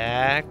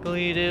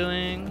exactly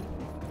doing,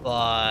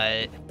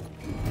 but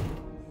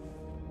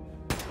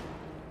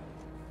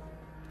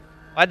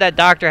why'd that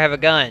doctor have a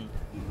gun?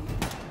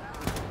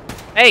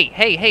 Hey,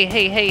 hey, hey,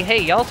 hey, hey,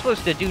 hey, y'all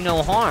supposed to do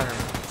no harm.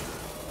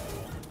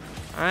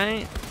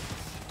 Alright?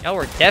 Y'all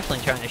were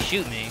definitely trying to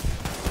shoot me.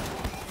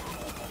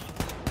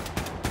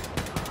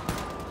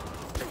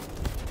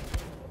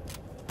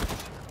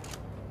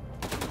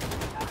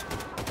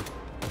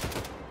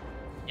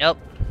 Yep.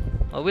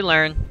 Well, we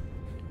learn.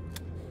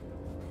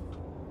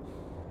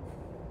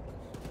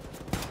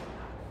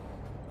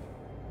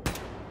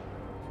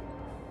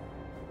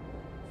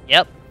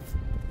 Yep.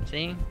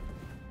 See?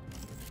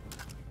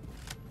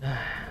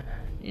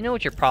 You know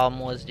what your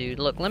problem was, dude?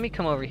 Look, let me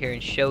come over here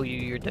and show you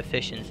your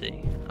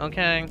deficiency,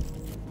 okay?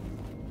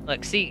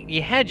 Look, see,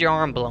 you had your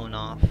arm blown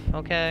off,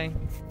 okay?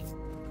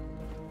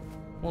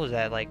 What was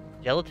that, like,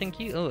 gelatin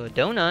cube? Oh, a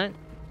donut.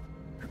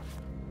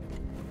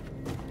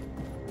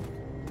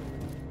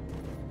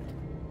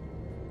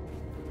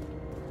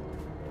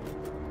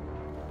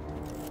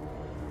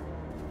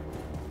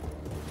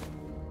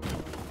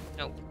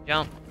 No,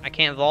 jump. I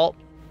can't vault.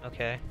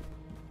 Okay.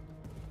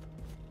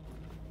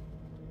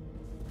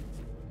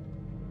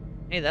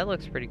 Hey, that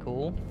looks pretty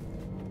cool.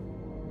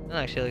 That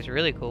actually looks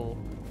really cool.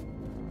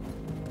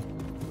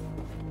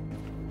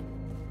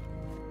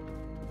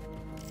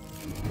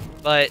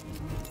 But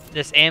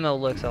this ammo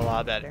looks a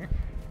lot better.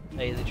 To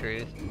tell you the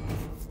truth.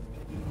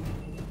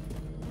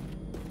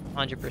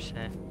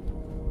 100%.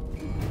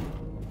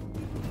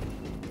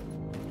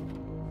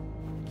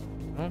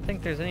 I don't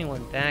think there's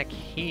anyone back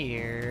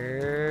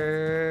here.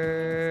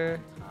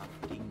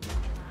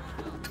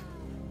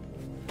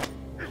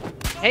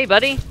 Hey,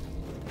 buddy.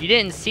 You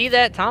didn't see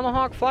that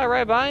tomahawk fly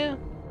right by you?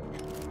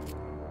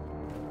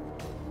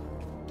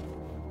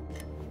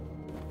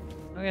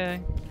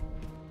 Okay.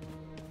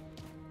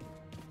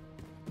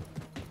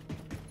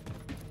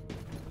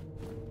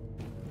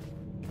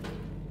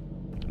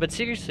 But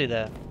seriously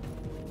though,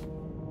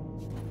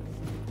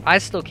 I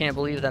still can't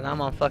believe that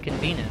I'm on fucking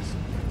Venus.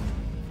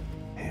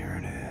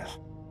 Here it is.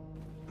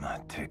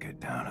 My ticket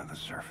down to the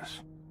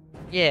surface.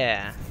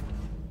 Yeah.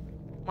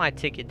 My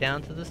ticket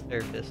down to the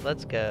surface.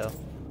 Let's go.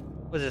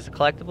 Was this a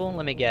collectible?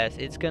 Let me guess.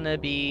 It's gonna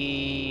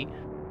be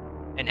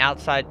an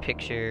outside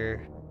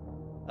picture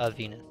of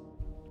Venus.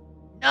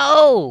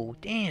 No!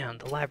 Damn,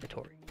 the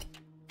laboratory.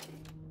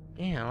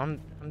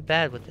 Damn, I'm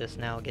bad with this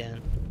now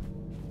again.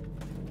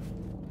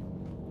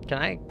 Can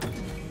I?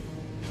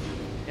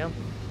 Yep.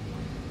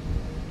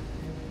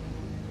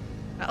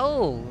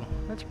 Oh,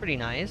 that's pretty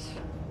nice.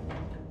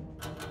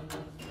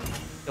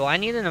 Do I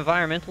need an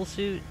environmental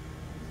suit?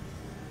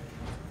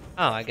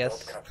 Oh, I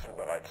guess.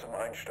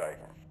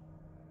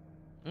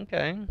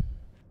 Okay.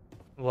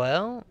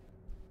 Well,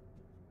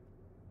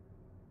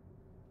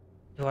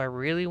 do I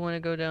really want to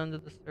go down to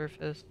the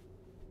surface?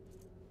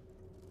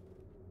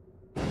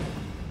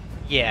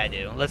 Yeah, I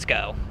do. Let's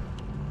go.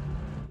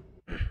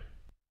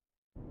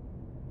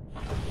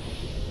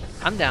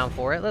 I'm down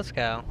for it. Let's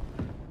go.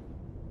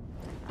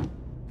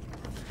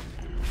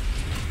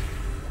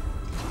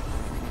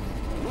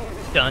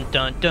 Dun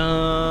dun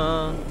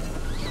dun.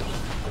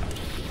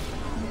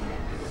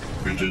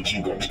 Bitte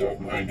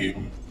Zugangsdaten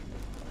eingeben.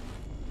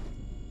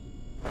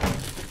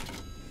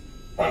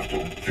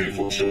 Achtung,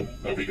 Fehlfunktion,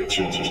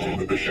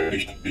 Navigationssysteme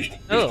beschädigt. Nicht.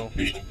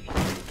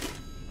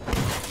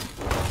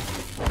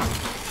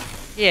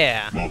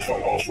 Yeah.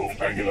 Notfallausruf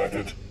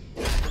eingeleitet.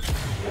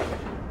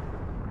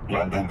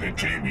 Landung in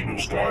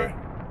T-3,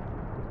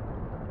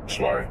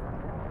 2,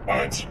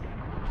 1.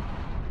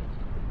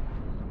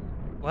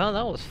 Well,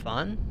 that was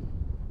fun.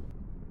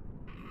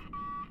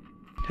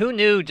 Who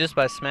knew just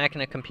by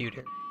smacking a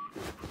computer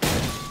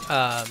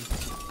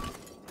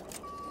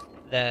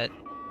that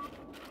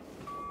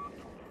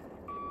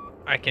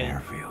I can...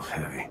 Air feels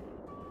heavy.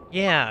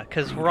 Yeah,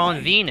 because we're on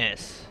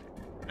Venus.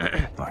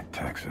 Like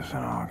Texas in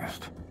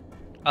August.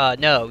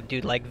 No,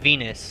 dude, like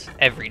Venus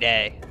every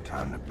day.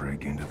 Time to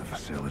break into the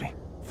facility,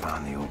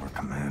 find the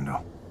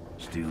Oberkommando,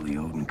 steal the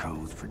Odin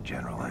codes for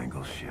General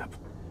Angle's ship.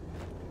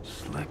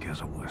 Slick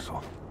as a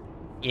whistle.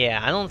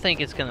 Yeah, I don't think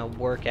it's gonna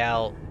work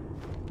out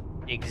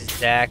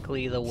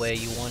exactly the way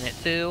you want it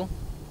to.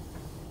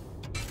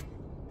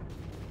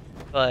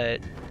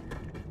 But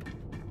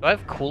do I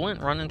have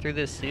coolant running through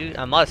this suit?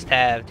 I must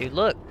have, dude.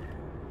 Look,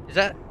 is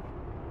that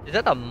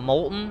a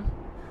molten?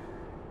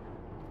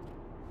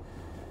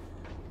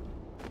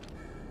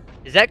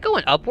 Is that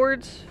going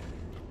upwards,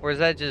 or is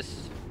that just?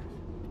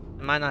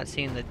 Am I not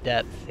seeing the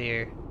depth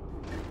here?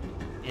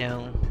 You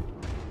know,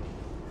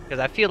 because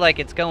I feel like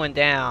it's going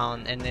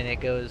down and then it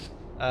goes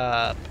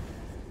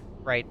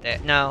right there.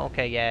 No,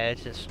 okay, yeah,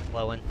 it's just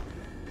flowing.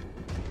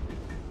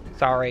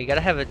 Sorry, you gotta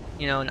have a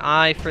an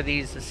eye for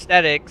these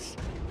aesthetics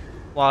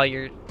while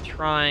you're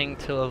trying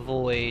to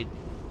avoid.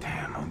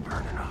 Damn, I'm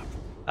burning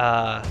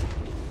up.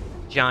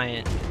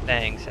 Giant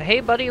things. Hey,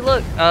 buddy,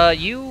 look.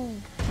 You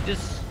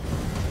just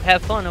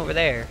have fun over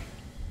there.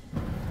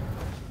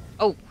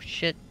 Oh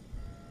shit!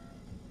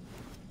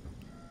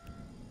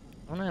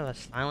 Don't I have a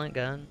silent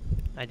gun?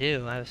 I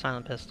do. I have a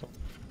silent pistol.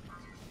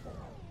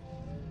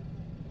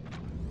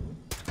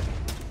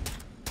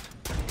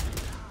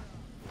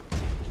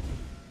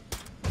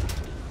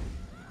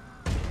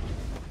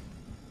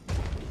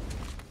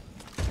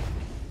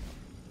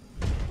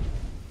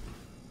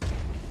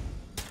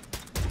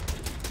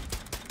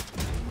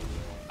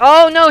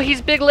 Oh no,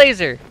 he's big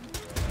laser.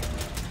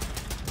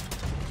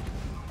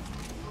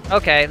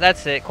 Okay,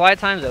 that's it. Quiet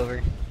time's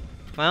over.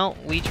 Well,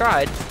 we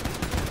tried.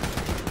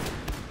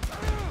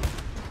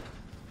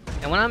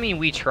 And when I mean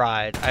we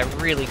tried, I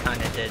really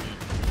kind of didn't.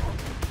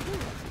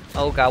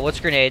 Oh god, what's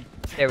grenade?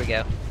 There we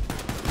go.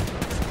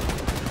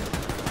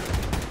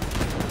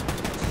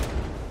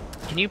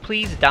 Can you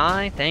please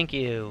die? Thank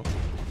you.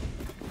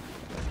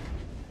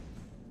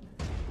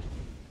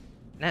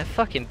 That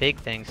fucking big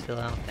thing's still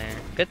out there.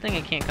 Good thing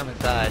it can't come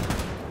inside.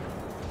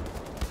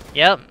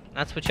 Yep,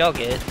 that's what y'all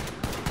get.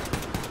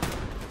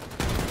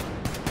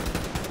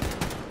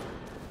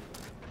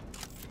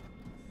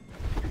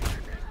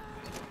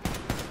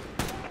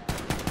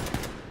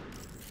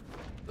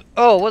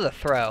 Oh, what a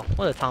throw.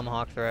 What a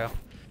tomahawk throw.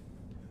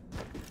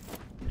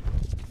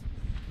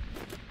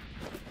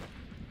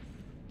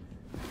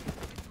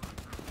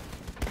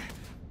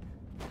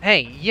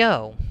 Hey,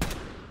 yo.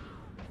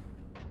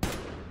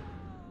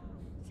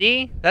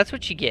 See? That's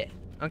what you get.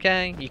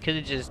 Okay? You could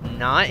have just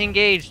not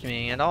engaged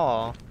me at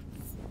all,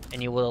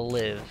 and you would have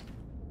lived.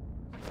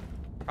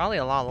 Probably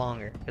a lot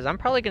longer. Because I'm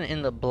probably going to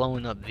end up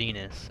blowing up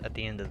Venus at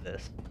the end of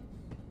this.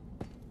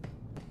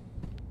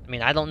 I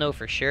mean, I don't know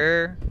for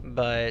sure,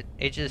 but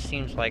it just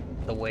seems like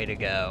the way to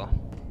go.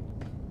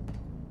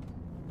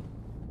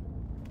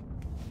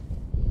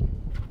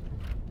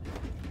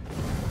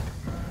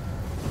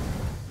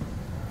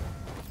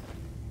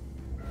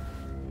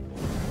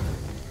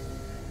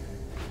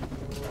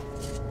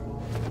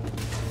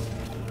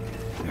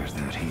 There's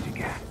that heat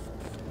again.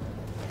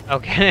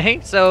 Okay,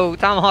 so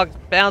tomahawk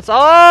bounce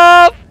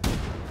off!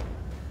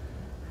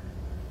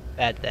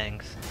 Bad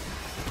things.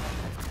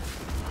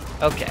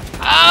 Okay.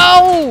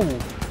 Ow!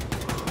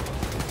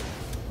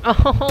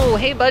 Oh,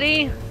 hey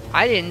buddy!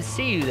 I didn't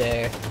see you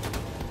there.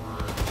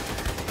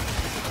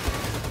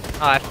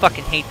 Oh, I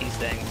fucking hate these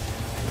things.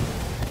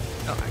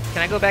 Oh,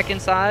 can I go back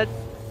inside?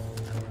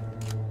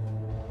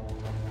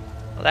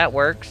 Well, that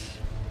works.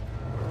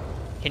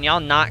 Can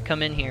y'all not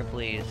come in here,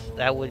 please?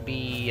 That would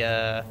be,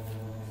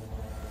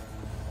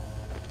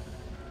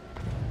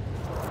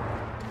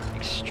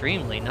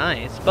 extremely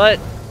nice. But,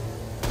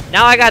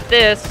 now I got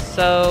this,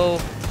 so...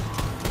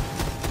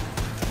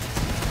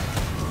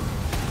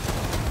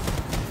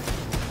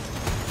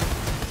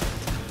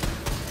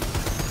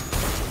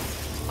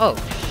 Oh,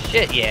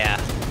 shit, yeah.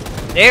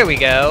 There we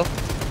go.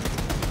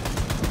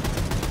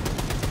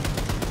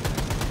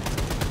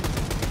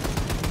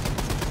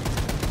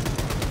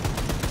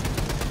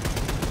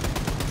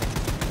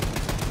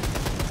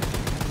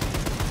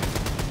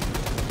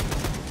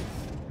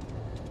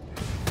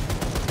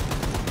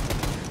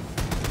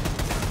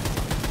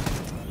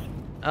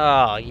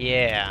 Oh,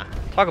 yeah.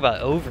 Talk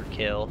about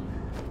overkill.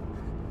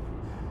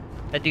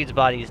 That dude's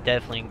body is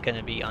definitely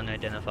gonna be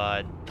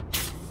unidentified.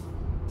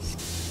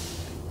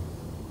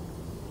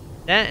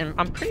 That, and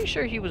I'm pretty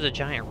sure he was a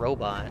giant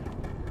robot.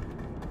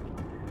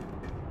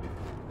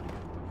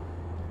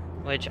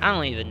 Which, I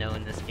don't even know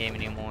in this game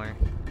anymore.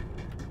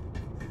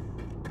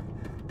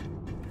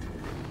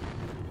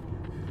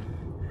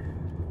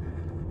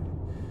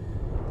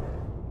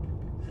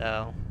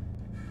 So...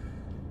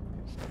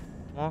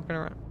 walking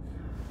around...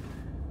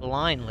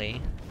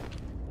 blindly.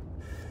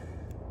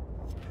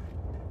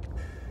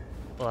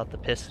 Pull out the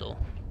pistol.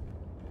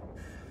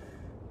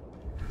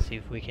 See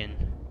if we can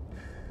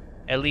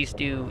at least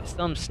do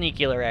some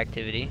sneakular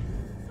activity.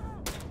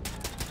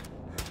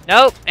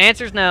 Nope,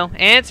 answer's no.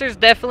 Answer's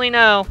definitely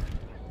no.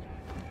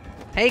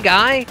 Hey,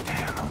 guy.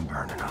 Damn, I'm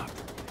burning up.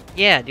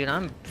 Yeah, dude,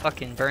 I'm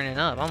fucking burning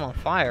up. I'm on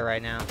fire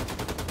right now.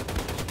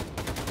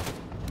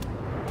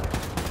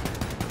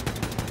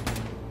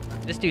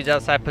 This dude's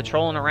outside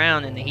patrolling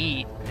around in the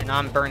heat, and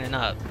I'm burning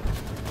up.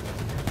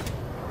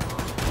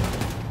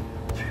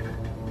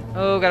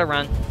 Oh, gotta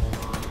run.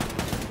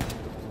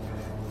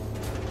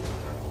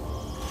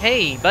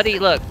 Hey, buddy,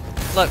 look.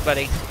 Look,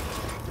 buddy.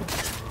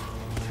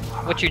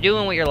 What you're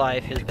doing with your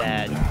life is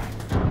bad.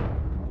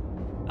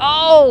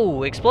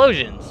 Oh!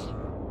 Explosions!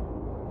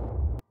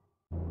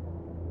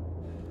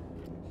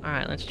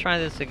 Alright, let's try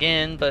this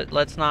again, but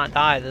let's not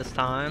die this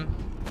time.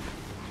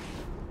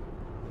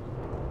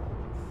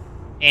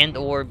 And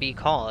or be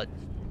caught.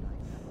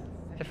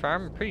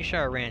 I'm pretty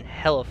sure I ran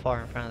hella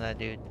far in front of that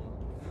dude.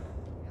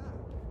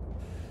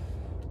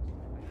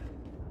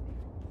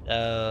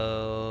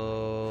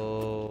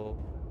 So...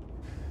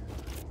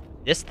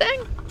 this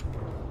thing?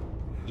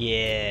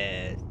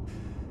 Yeah.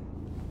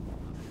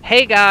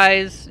 Hey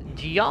guys,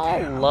 do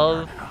y'all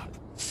love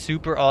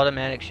super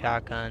automatic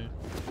shotgun?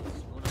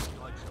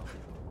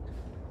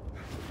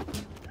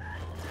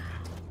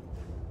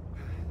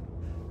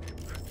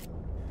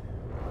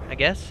 I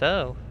guess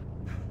so.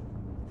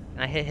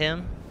 Can I hit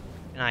him?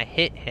 And I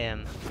hit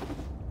him.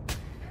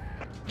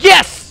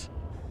 Yes!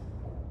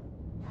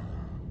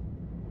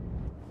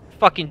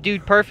 Fucking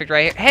dude perfect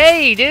right here.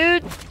 Hey,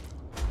 dude!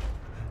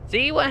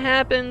 See what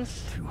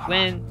happens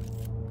when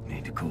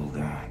Need to cool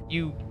down.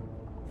 You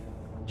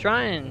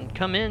try and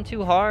come in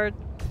too hard?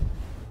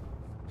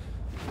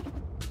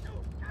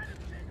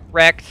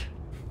 Wrecked.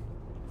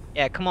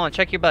 Yeah, come on,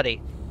 check your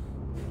buddy.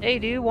 Hey,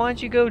 dude,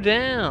 why'd you go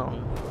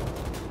down?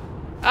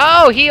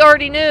 Oh, he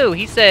already knew.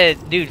 He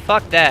said, dude,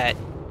 fuck that.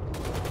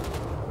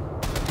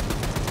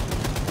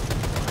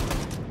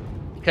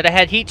 Could have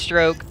had heat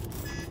stroke.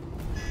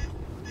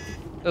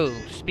 Oh,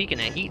 speaking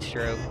of heat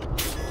stroke.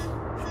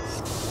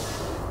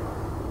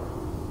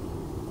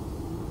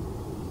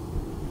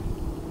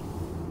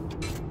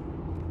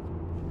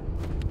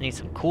 Need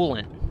some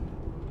coolant.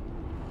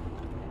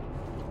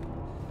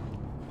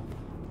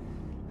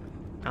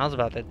 I was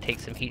about to take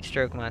some heat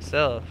stroke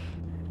myself.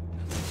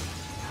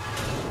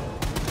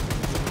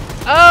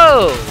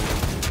 Oh!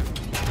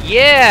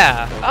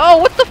 Yeah! Oh,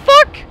 what the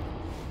fuck?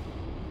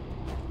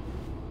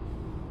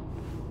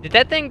 Did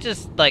that thing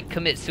just, like,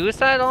 commit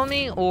suicide on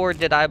me? Or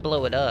did I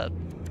blow it up?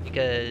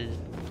 Because...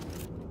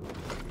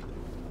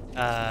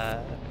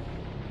 I'm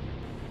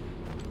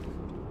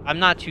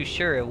not too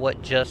sure of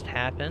what just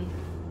happened.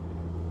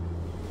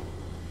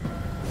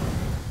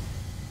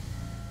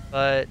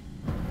 But...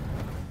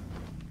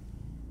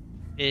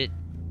 it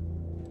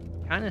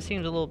kind of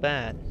seems a little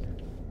bad.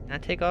 Can I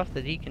take off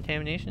the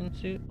decontamination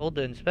suit? Hold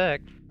to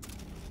inspect.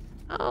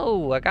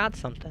 Oh, I got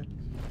something.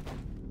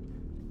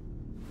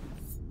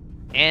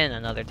 And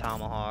another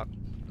tomahawk.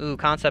 Ooh,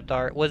 concept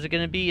art. What's it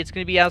gonna be? It's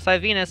gonna be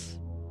outside Venus.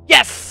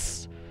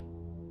 Yes!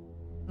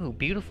 Ooh,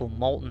 beautiful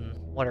molten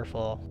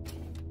waterfall.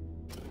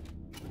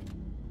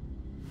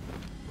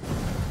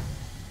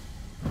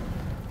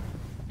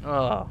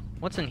 Oh,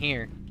 what's in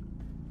here?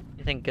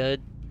 Anything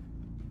good?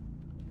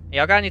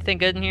 Y'all got anything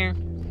good in here?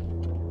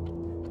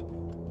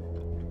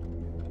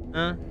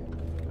 Huh?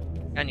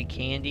 Got any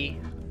candy?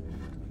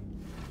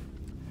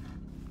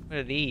 What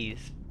are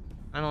these?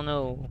 I don't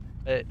know,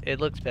 but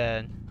it looks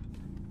bad.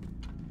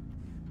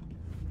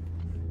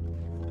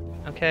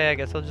 Okay, I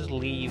guess I'll just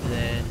leave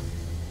then.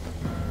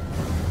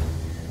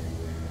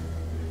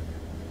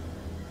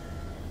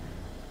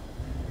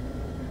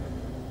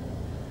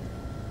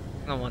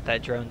 I don't want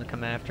that drone to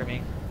come after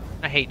me.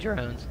 I hate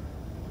drones.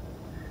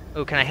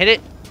 Oh, can I hit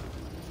it?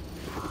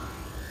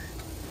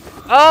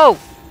 Oh!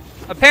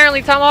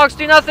 Apparently tomahawks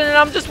do nothing and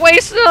I'm just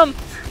wasting them!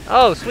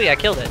 Oh, sweet, I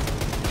killed it.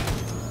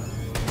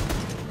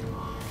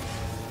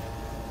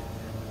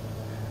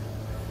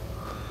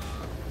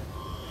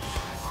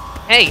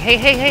 Hey, hey,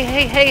 hey, hey,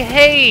 hey, hey,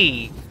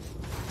 hey!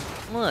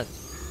 Look.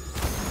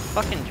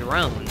 Fucking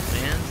drones,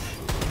 man.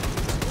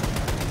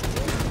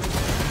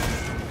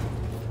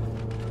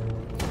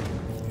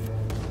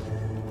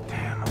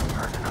 Damn, I'm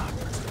burning up.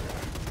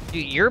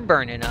 Dude, you're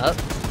burning up.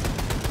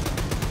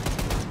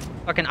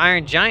 Fucking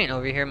Iron Giant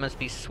over here must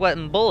be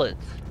sweating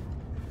bullets.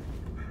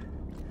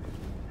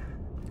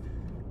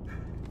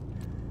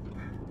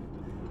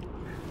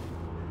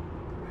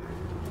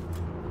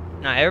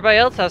 Now, everybody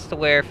else has to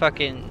wear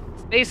fucking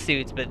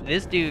spacesuits, but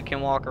this dude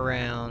can walk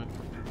around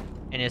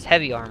in his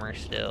heavy armor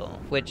still.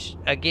 Which,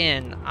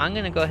 again, I'm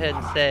gonna go ahead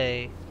and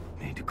say...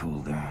 Need to cool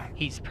down.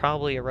 He's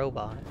probably a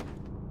robot.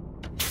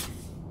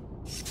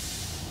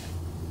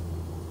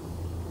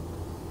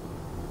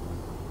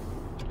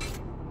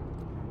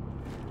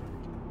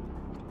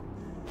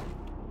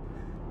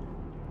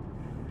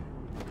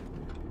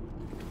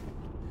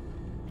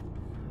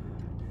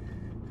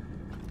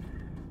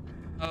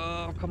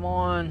 Oh, come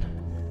on.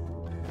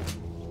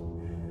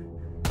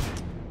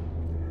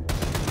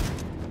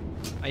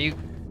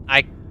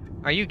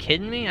 Are you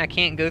kidding me? I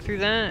can't go through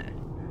that?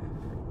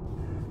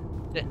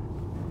 Do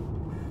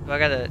I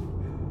gotta...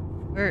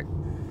 Where...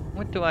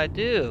 What do I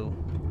do?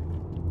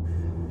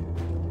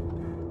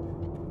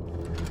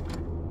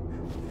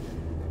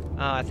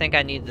 Oh, I think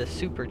I need the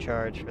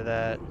supercharge for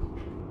that.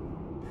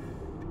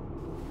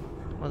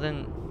 Well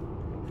then...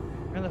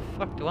 Where the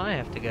fuck do I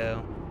have to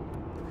go?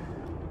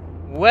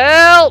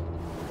 Well!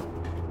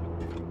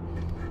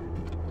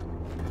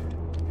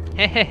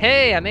 Hey, hey,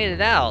 hey! I made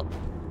it out!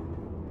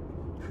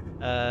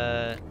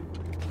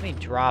 Let me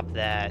drop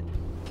that.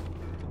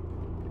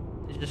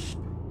 It's just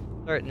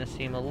starting to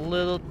seem a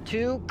little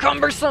too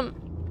cumbersome!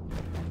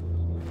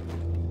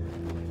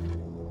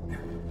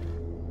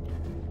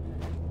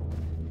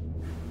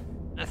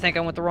 I think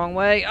I went the wrong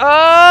way.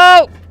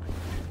 Oh!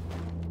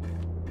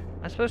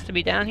 Am I supposed to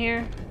be down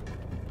here?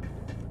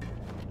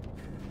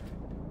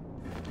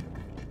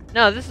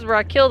 No, this is where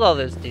I killed all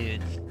those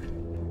dudes.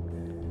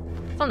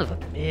 Son of a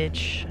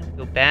bitch.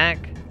 Go back.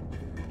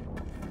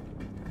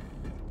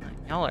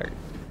 Y'all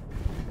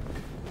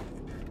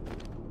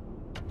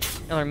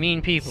are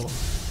mean people.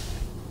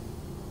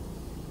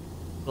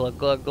 Glug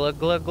glug glug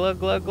glug glug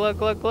glug glug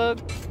glug glug.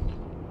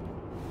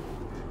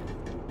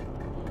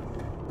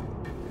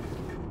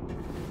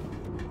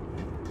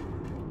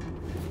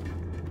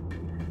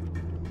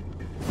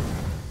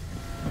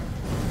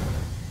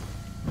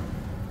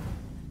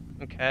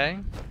 Okay.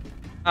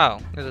 Oh,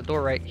 there's a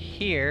door right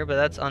here, but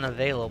that's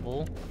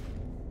unavailable.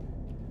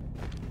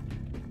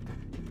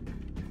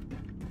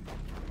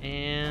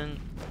 And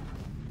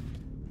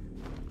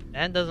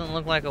that doesn't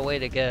look like a way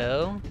to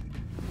go.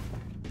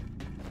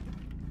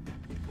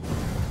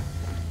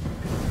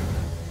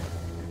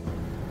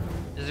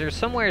 Is there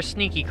somewhere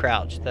sneaky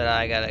crouched that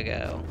I gotta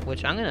go?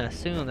 Which I'm gonna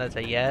assume that's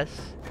a yes.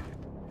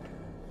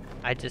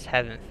 I just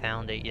haven't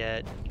found it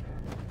yet.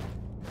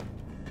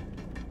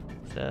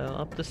 So,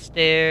 up the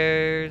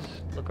stairs,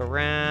 look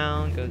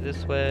around, go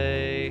this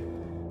way.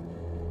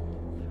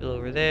 Go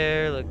over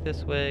there, look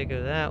this way,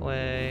 go that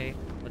way.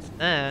 What's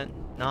that?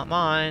 Not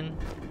mine.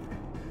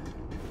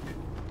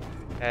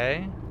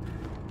 Okay.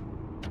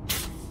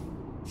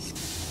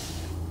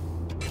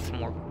 Get some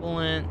more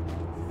coolant.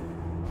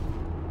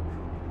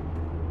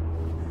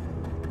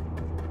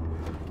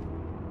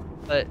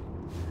 But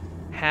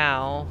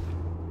how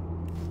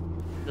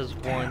does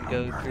one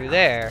go through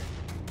there?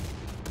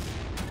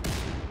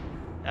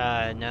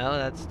 No,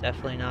 that's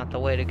definitely not the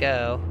way to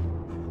go.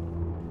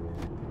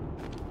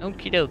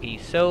 Okie dokie.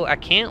 So I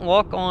can't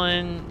walk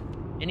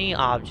on any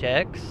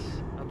objects.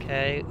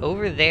 Okay,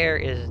 over there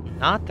is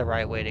not the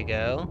right way to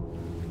go.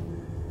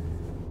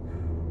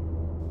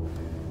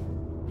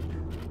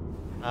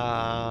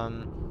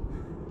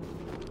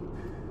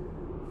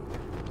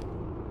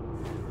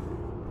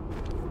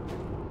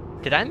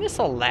 Did I miss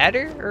a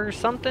ladder or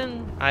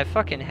something? I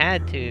fucking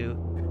had to.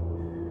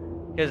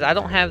 Because I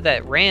don't have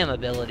that ram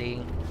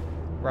ability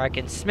where I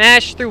can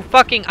smash through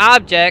fucking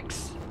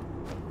objects.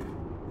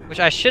 Which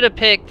I should have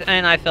picked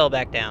and I fell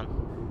back down.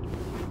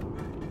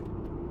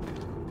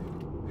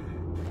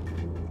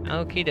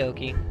 Okie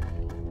dokie.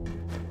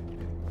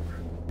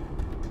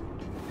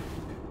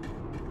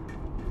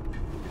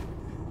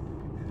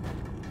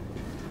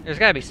 There's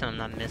gotta be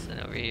something I'm missing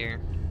over here.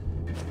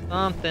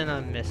 Something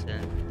I'm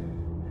missing.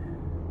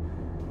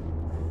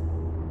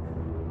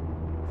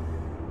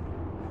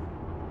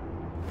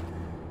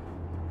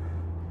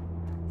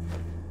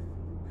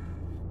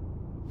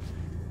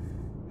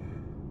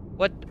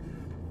 What?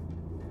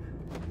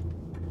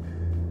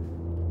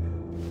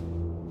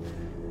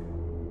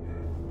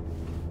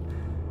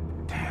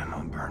 Damn,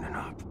 I'm burning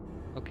up.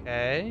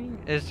 Okay.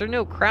 Is there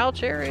no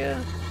crouch area?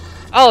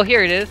 Oh,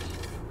 here it is.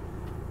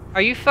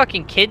 Are you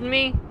fucking kidding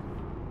me?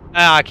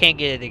 Oh, I can't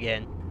get it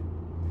again.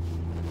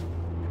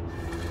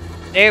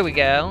 There we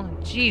go.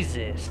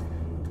 Jesus.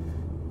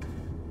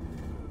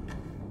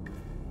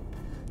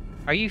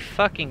 Are you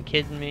fucking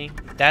kidding me?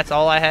 That's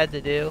all I had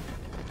to do?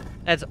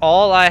 That's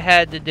all I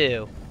had to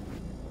do.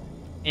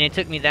 And it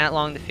took me that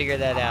long to figure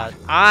that out.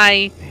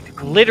 I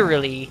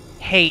literally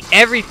hate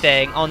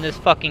everything on this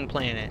fucking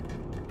planet.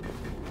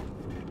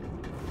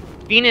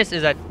 Venus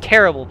is a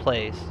terrible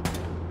place.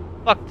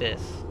 Fuck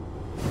this.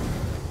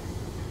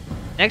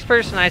 Next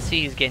person I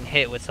see is getting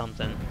hit with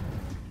something.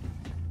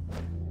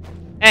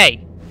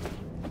 Hey!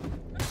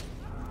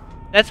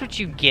 That's what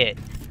you get.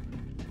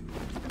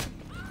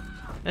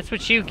 That's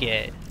what you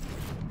get.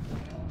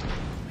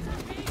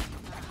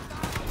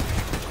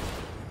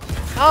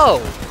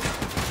 Oh!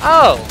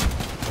 Oh!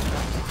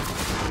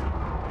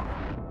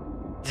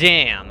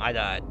 Damn, I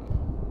died.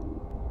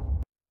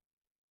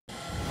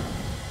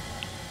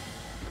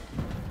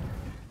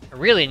 I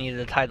really needed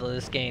the title of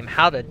this game,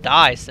 How to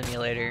Die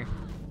Simulator.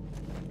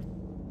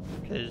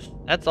 Because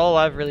that's all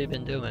I've really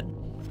been doing.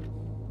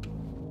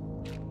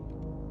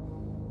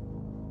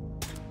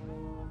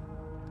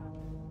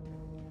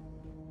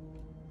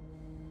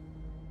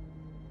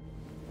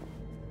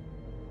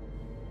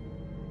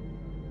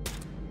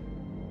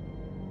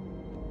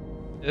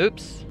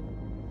 Oops.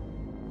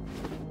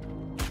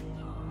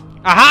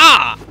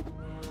 Aha!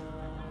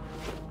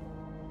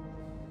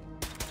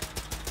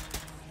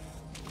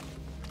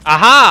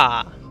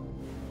 Aha!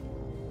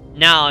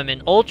 Now I'm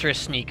in ultra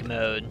sneak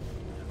mode.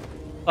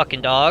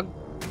 Fucking dog.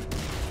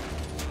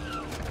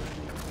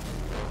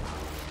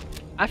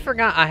 I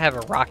forgot I have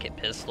a rocket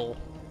pistol.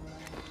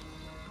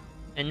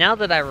 And now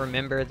that I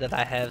remember that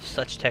I have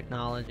such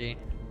technology,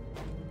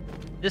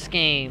 this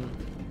game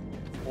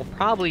will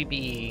probably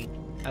be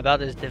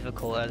about as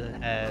difficult as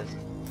it has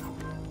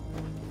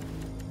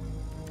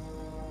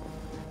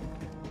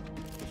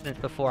since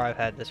before I've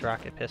had this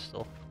rocket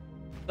pistol.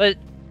 But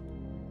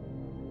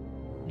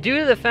due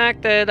to the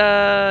fact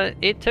that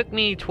it took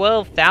me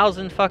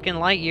 12,000 fucking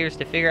light years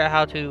to figure out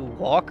how to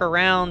walk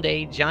around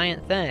a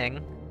giant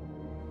thing,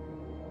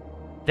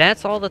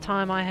 that's all the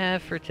time I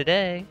have for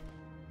today.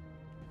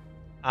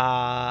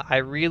 I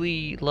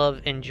really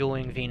love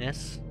enjoying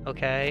Venus,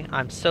 okay?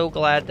 I'm so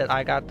glad that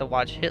I got to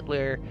watch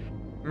Hitler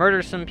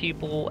murder some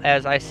people,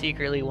 as I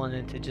secretly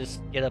wanted to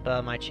just get up out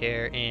of my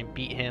chair and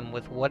beat him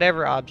with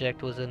whatever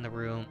object was in the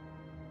room.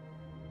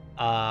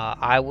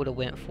 I would have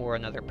went for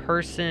another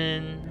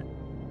person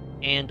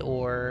and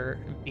or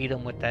beat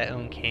him with that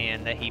own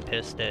can that he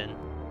pissed in.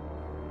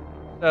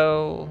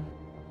 So,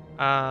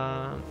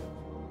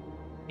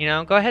 you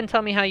know, go ahead and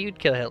tell me how you'd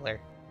kill Hitler.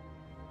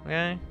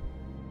 Okay?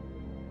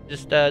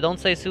 Just don't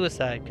say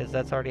suicide, because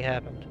that's already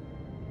happened.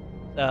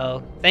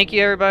 So, thank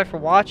you everybody for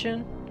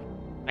watching.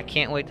 I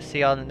can't wait to see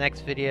y'all in the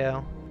next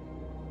video.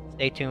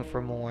 Stay tuned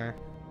for more.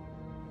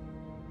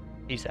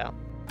 Peace out.